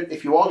that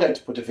if you are going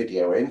to put a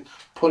video in,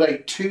 put a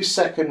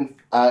 2-second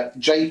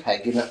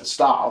JPEG in at the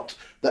start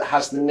that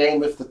has the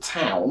name of the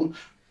town,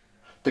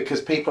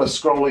 because people are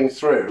scrolling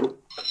through.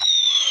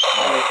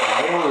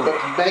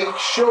 But make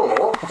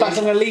sure. In fact,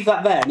 I'm going to leave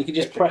that there, and you can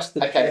just press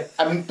the. Okay,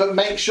 but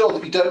make sure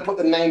that you don't put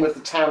the name of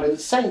the town in the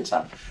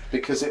centre,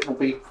 because it will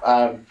be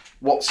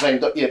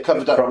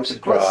covered up with the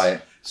plus.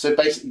 Right. So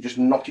basically, just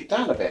knock it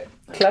down a bit.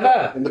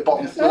 Clever. In the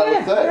bottom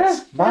lower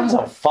thirds. Man's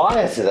on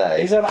fire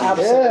today. He's on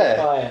absolute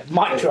fire.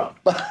 Mic drop.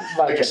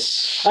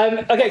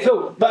 Okay,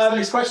 cool. But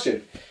next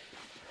question.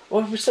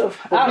 Well, we're sort of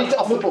beat it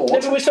off the board.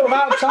 We're sort of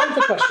out of time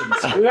for questions.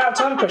 We're out of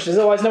time for questions.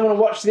 Otherwise, no one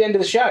will watch to the end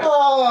of the show.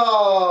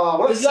 Oh,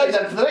 well, let's save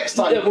them for the next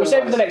time. Yeah, we'll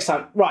save it for the next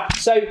time. Right.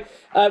 So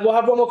we'll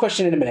have one more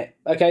question in a minute.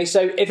 Okay.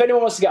 So if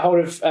anyone wants to get hold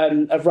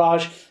of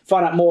Raj,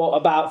 find out more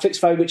about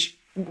Fixflo, which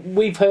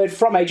we've heard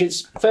from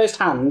agents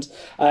firsthand,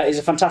 is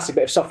a fantastic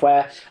bit of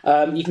software.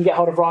 You can get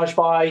hold of Raj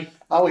by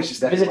he's just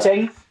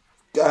visiting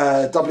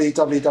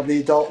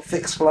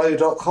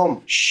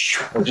www.fixflo.com.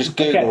 Or just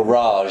Google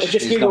Raj. Or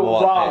just He's Google number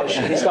one Raj.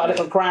 hit. He's got a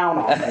little crown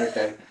on,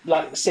 Okay.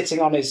 like sitting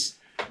on his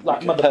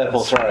mother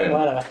Purple throne.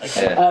 whatever.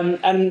 Yeah.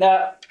 And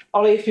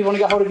Ollie, if you want to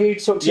get hold of you,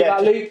 talk to you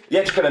about Loop.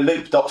 Yeah, just go to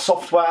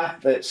loop.software.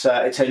 It's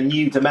a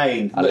new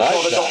domain. I like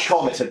It's not that. a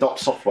 .com, it's a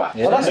 .software.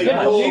 Yeah. Oh, that's good.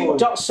 Oh.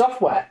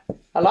 Loop.software.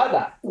 I like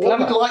that. What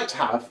we'd like to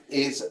have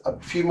is a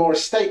few more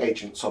estate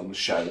agents on the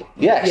show.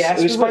 Yes, Yes,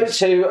 we we spoke would.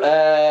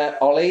 to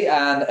Ollie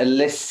and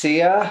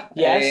Alicia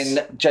Yes.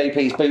 in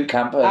JP's boot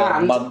camp a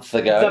And month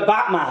ago. The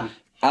Batman.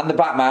 And the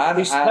Batman.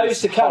 Who's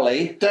supposed to come.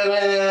 Holly.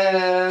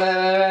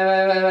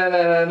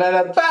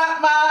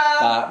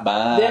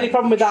 Batman. The only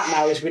problem with that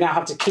now is we now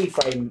have to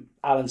keyframe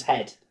Alan's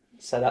head.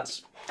 So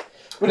that's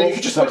You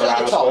could just put it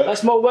at the top.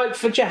 that's more work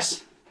for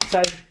Jess.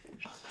 So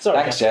sorry.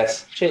 Thanks,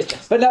 Jess. Cheers,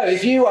 Jess. But no,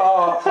 if you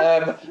are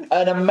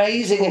an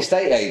amazing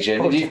estate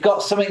agent, if you've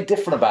got something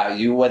different about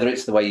you, whether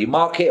it's the way you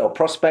market or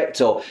prospect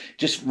or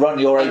just run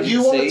your And agency,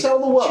 you want to tell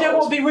the world? Do you know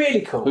what would be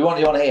really cool? we want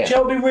you on here. Do you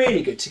know what would be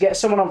really good? To get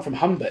someone on from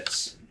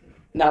Humbert's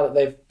now that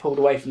they've pulled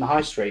away from the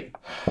high street.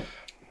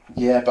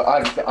 Yeah, but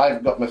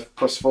I've got my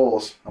plus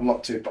fours. I'm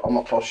not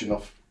posh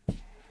enough.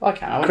 I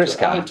can. I Chris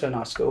can. went to a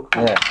nice school.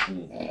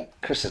 Yeah.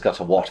 Chris has got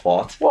a what?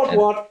 What?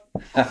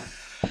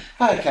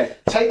 Okay,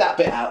 take that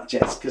bit out,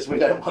 Jess, because we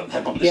don't want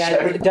them on the Yeah,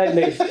 show. don't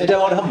move. You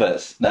don't want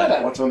Humberts? No, I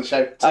don't want them on the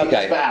show. Take Okay.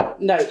 this bit out.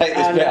 No, Take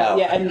this bit out.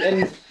 Yeah,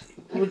 and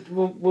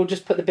we'll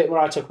just put the bit where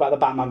I talk about the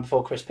Batman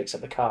before Chris picks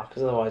up the car,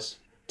 because otherwise,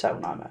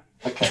 total nightmare.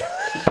 Okay.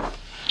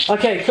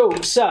 Okay,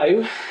 cool.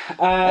 So,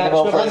 Any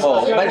more for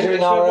more?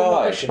 Measuring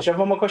ROI. Should I have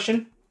one more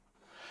question?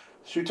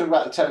 Should we talk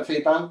about the tenant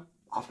fee ban?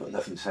 I've got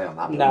nothing to say on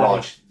that. But No.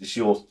 Raj, it's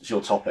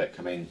your topic.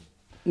 I mean,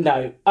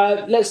 No.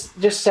 Let's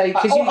just say,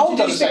 because hold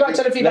did on you a speak about second.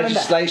 tenant fee ban in there?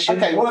 Legislation.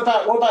 Okay, what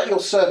about your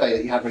survey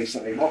that you had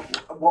recently?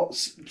 What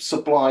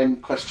sublime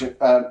question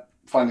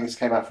findings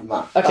came out from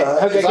that? Okay,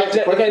 is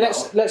that a okay.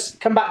 question? Let's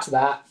come back to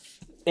that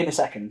in a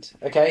second.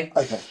 Okay.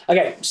 Okay.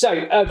 Okay.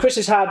 So Chris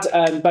has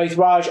had both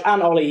Raj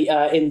and Ollie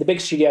in the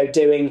big studio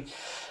doing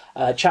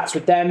chats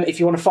with them. If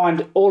you want to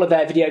find all of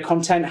their video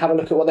content, have a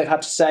look at what they've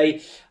had to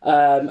say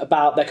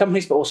about their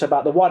companies, but also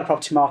about the wider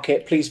property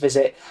market, please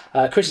visit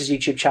Chris's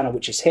YouTube channel,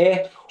 which is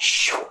here.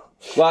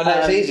 Well, no,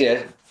 it's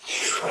easier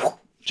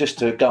just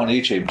to go on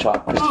YouTube and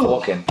type Christopher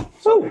Walken.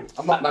 Oh,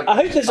 I'm not I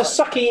hope there's a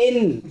sucky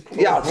in.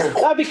 Yeah.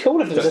 That'd be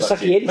cool if there was a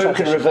sucky in. Who can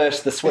transition.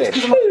 reverse the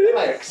switch?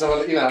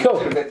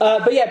 Cool.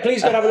 But yeah,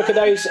 please go and have a look at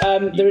those.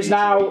 There is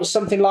now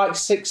something like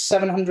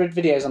 600-700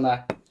 videos on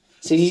there.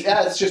 So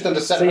Yeah, it's just under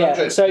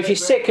 700. So if you're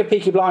sick of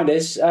Peaky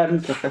Blinders, go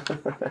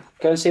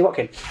and see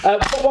Watkin. One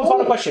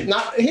final question.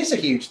 Now, this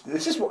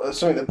is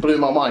something that blew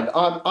my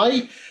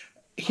mind.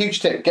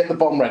 Huge tip, get the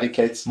bomb ready,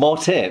 kids. More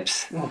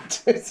tips?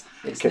 It's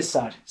this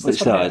side. It's Which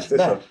this one side?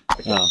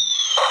 here. Oh.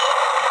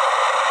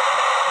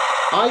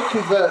 I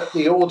convert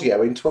the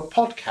audio into a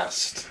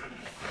podcast.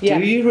 Yeah.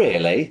 Do you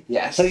really?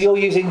 Yes. So you're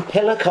using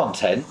pillar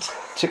content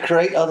to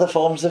create other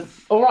forms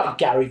of... All right,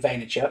 Gary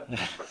Vaynerchuk.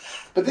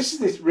 But this is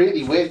this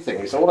really weird thing.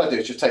 Is all I do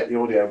is just take the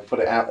audio and put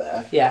it out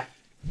there. Yeah.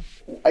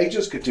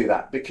 Agents could do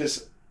that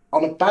because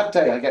on a bad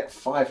day I get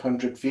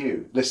 500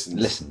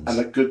 listens, and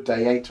a good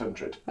day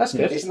 800. That's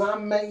good. Isn't that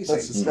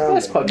amazing?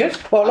 That's quite good.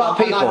 Well, a lot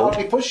of And I people...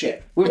 hardly push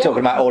it. We were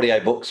talking about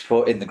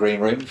audiobooks in the green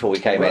room before we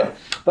came in.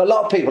 But a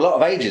lot of people, a lot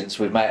of agents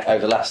we've met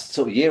over the last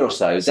sort of year or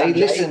so, they Sanjay.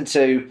 listen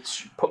to...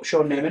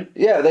 Sean Newman.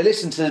 Yeah, they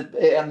listen to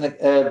it on the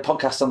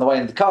podcast on the way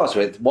in the cars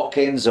with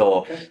Watkins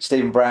or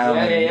Stephen Brown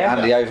and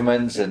Andy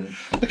Overmans and...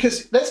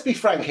 Because let's be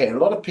frank here, a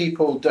lot of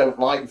people don't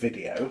like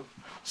video.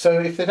 So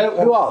if they don't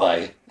want... Who are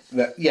they?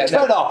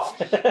 Turn off!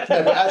 No,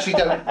 but actually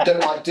don't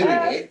like doing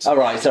it. Oh,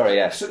 right, sorry,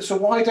 yeah. So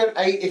why don't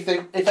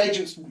if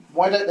agents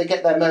why don't they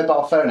get their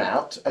mobile phone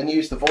out and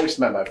use the voice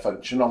memo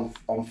function on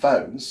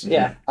phones?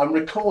 Yeah. And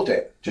record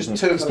it. Just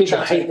two of them People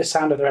chatting. hate the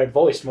sound of their own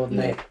voice more than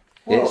they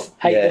It's-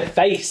 hate yeah. their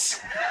face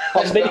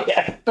on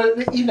video. But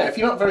if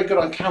you're not very good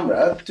on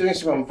camera, doing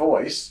something on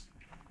voice.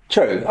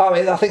 True. I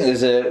mean, I think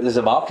there's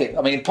a market.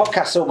 I mean,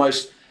 podcasts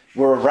almost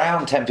were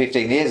around 10,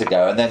 15 years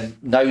ago and then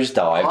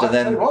nosedived and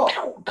then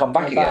come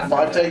back again.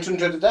 500 to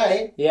 800 a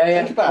day. Yeah.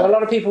 Think about Well, a it.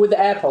 lot of people with the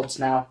AirPods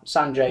now,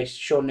 Sanjay,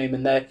 Sean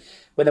Newman,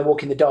 when they're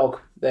walking the dog,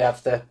 they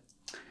have the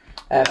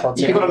AirPods.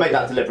 you've got to make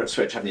that deliberate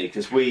switch, haven't you?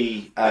 Because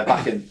we,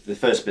 back in the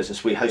first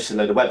business, we hosted a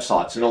load of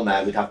websites, and on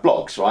there we'd have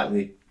blogs, right?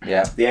 And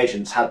the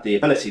agents had the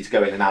ability to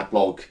go in and add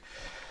blog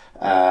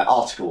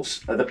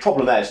articles. The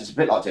problem there is it's a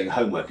bit like doing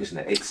homework, isn't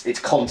it? It's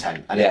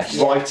content, and it's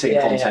writing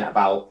content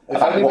about.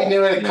 If only we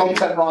knew a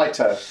content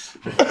writer.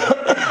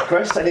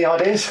 Chris, any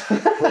ideas?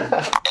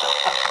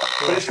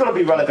 But it's got to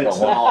be relevant to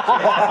the market.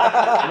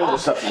 And all the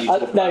stuff that you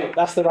talk No, about.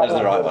 that's the right That's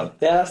one. the right one.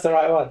 Yeah, that's the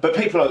right one. But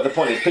the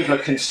point is, people are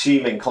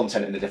consuming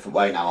content in a different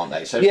way now, aren't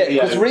they? So Yeah,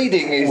 video, because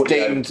reading is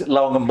audio, deemed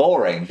long and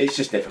boring. It's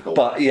just difficult.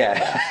 But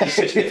yeah, It's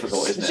just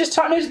difficult, isn't It's it? just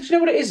time. Do you know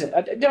what it is?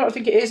 I don't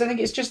think it is. I think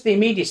it's just the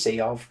immediacy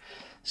of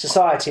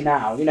society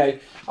now. You know,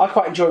 I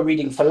quite enjoy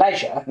reading for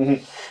leisure,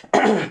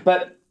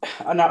 but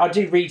I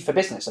do read for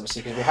business,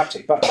 obviously, because we have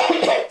to. But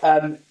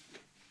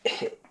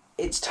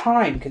it's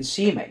time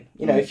consuming.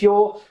 You know, if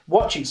you're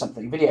watching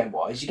something video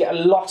wise, you get a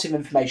lot of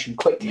information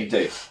quickly. You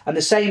do. And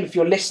the same if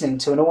you're listening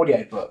to an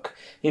audio book.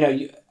 You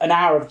know, an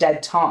hour of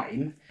dead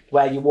time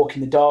where you're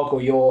walking the dog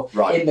or you're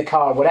in the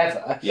car or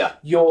whatever. Yeah.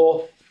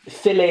 You're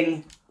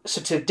filling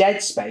sort of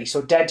dead space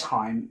or dead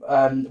time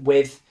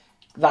with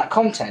that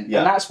content. Yeah.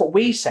 And that's what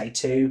we say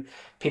to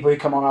people who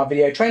come on our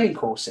video training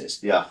courses.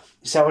 Yeah.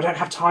 So I don't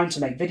have time to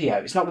make video.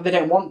 It's not that they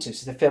don't want to,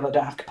 so they feel they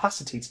don't have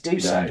capacity to do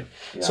so.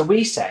 Yeah. So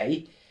we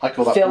say... I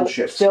call that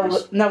bullshit.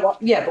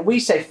 But we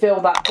say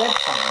fill that dead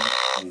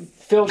time.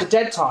 Fill the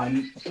dead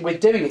time with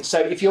doing it. So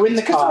if you're in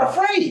the car... Because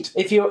they're afraid.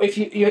 If you're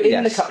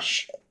in the car...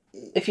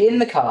 If you're in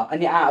the car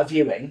and you're out of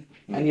viewing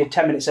and you're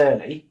 10 minutes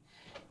early,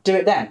 do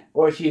it then.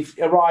 Or if you've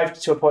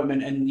arrived to an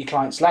appointment and your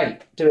client's late,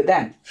 do it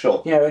then.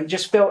 Sure. You know, and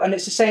just fill... And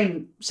it's the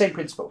same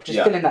principle.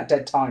 Just fill in that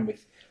dead time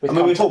with I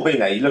mean, we've all been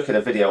there. You look at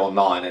a video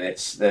online and it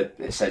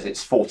says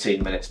it's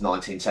 14 minutes,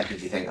 19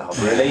 seconds. You think, oh,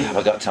 really? have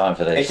I got time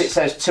for this? If it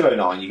says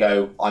 2:09, you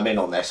go, I'm in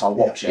on this. I'll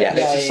watch it. Yeah. And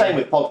it's the same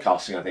with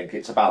podcasting. I think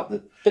it's about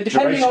the But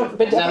depending duration.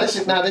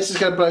 on... Now this is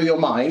going to blow your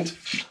mind.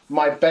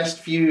 My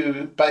best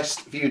viewed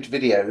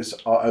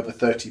videos are over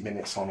 30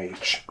 minutes on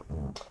each.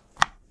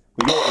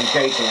 Well, you're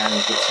engaging and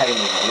retaining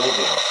the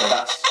audience, so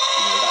that's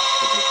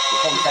because of the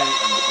content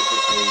and because of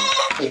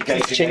the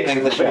engaging nature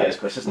of the videos,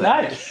 Chris, isn't it? No,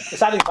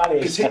 it's adding value.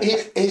 Because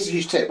here's a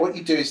huge tip. What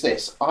you do is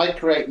this. I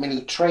create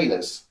mini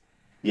trailers.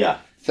 Yeah.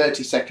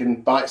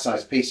 30-second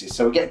bite-sized pieces.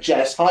 So we get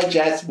Jess. Hi,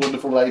 Jess.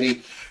 Wonderful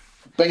lady.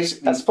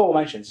 Basically, That's 4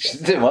 mentions.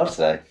 She's doing well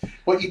today.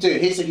 what you do,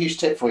 here's a huge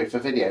tip for you for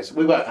videos.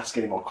 We won't ask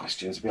any more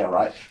questions. It'll be all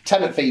right.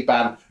 Tenant fee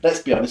ban.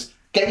 Let's be honest.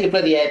 Get your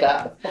bloody head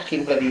out of the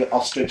fucking bloody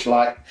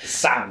ostrich-like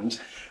sand.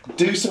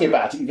 Do something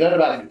about it. You've known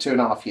about it for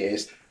 2.5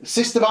 years.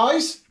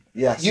 Systemise.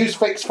 Yes. Use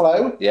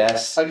Fixflo.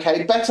 Yes.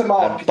 Okay, better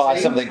marketing. And buy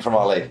something from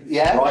Ollie.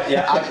 Yeah. Right,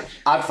 yeah.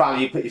 Add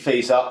value, put your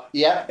fees up.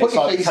 Yeah, put It's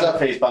your like fees tenant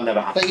up. fees, but never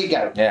happens. There you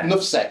go. Yeah.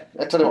 Enough said.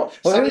 I tell you what.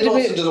 Well, Sally who did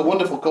we- Lawson does a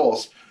wonderful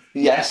course.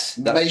 Yes,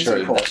 that's Amazing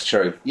true. course. That's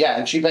true. Yeah,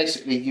 and you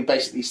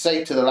basically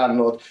say to the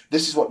landlord,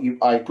 this is what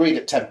I agreed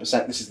at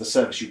 10%, this is the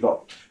service you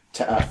got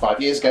 5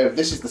 years ago,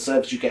 this is the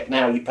service you get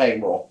now, you're paying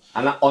more.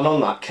 And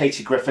on that,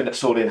 Katie Griffin at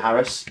Sawley and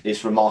Harris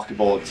is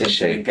remarkable in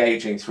terms of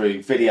engaging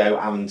through video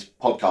and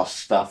podcast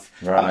stuff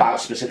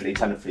about specifically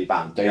tenant fee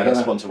ban. Yeah,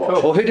 that's one to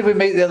watch. Well, who did we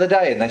meet the other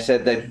day? And they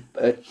said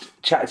they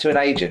chatted to an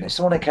agent. It's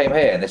someone who came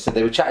here and they said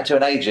they were chatting to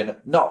an agent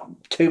not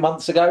 2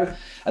 months ago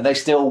and they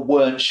still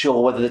weren't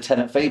sure whether the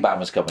tenant fee ban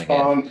was coming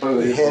in.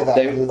 You hear that?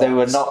 They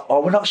were not,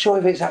 we're not sure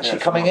if it's actually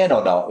coming in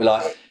or not. We're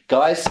like,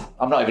 guys,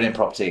 I'm not even in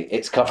property.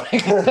 It's coming.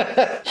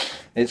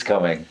 It's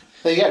coming.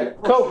 There you go.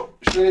 Cool.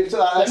 Should we leave it to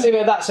that? Let's leave it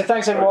at that. So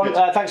thanks everyone.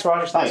 Thanks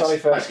Raj. Thanks Ollie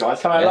for Thanks, guys.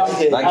 coming Yeah.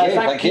 along.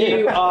 Thank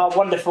you. Our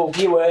wonderful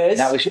viewers.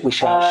 Now we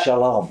shout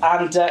shalom.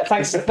 And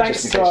thanks Just to in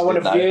case our you wonderful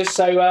didn't know. viewers.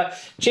 So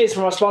cheers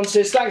from our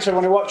sponsors. Thanks for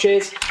everyone who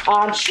watches.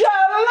 And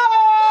shalom.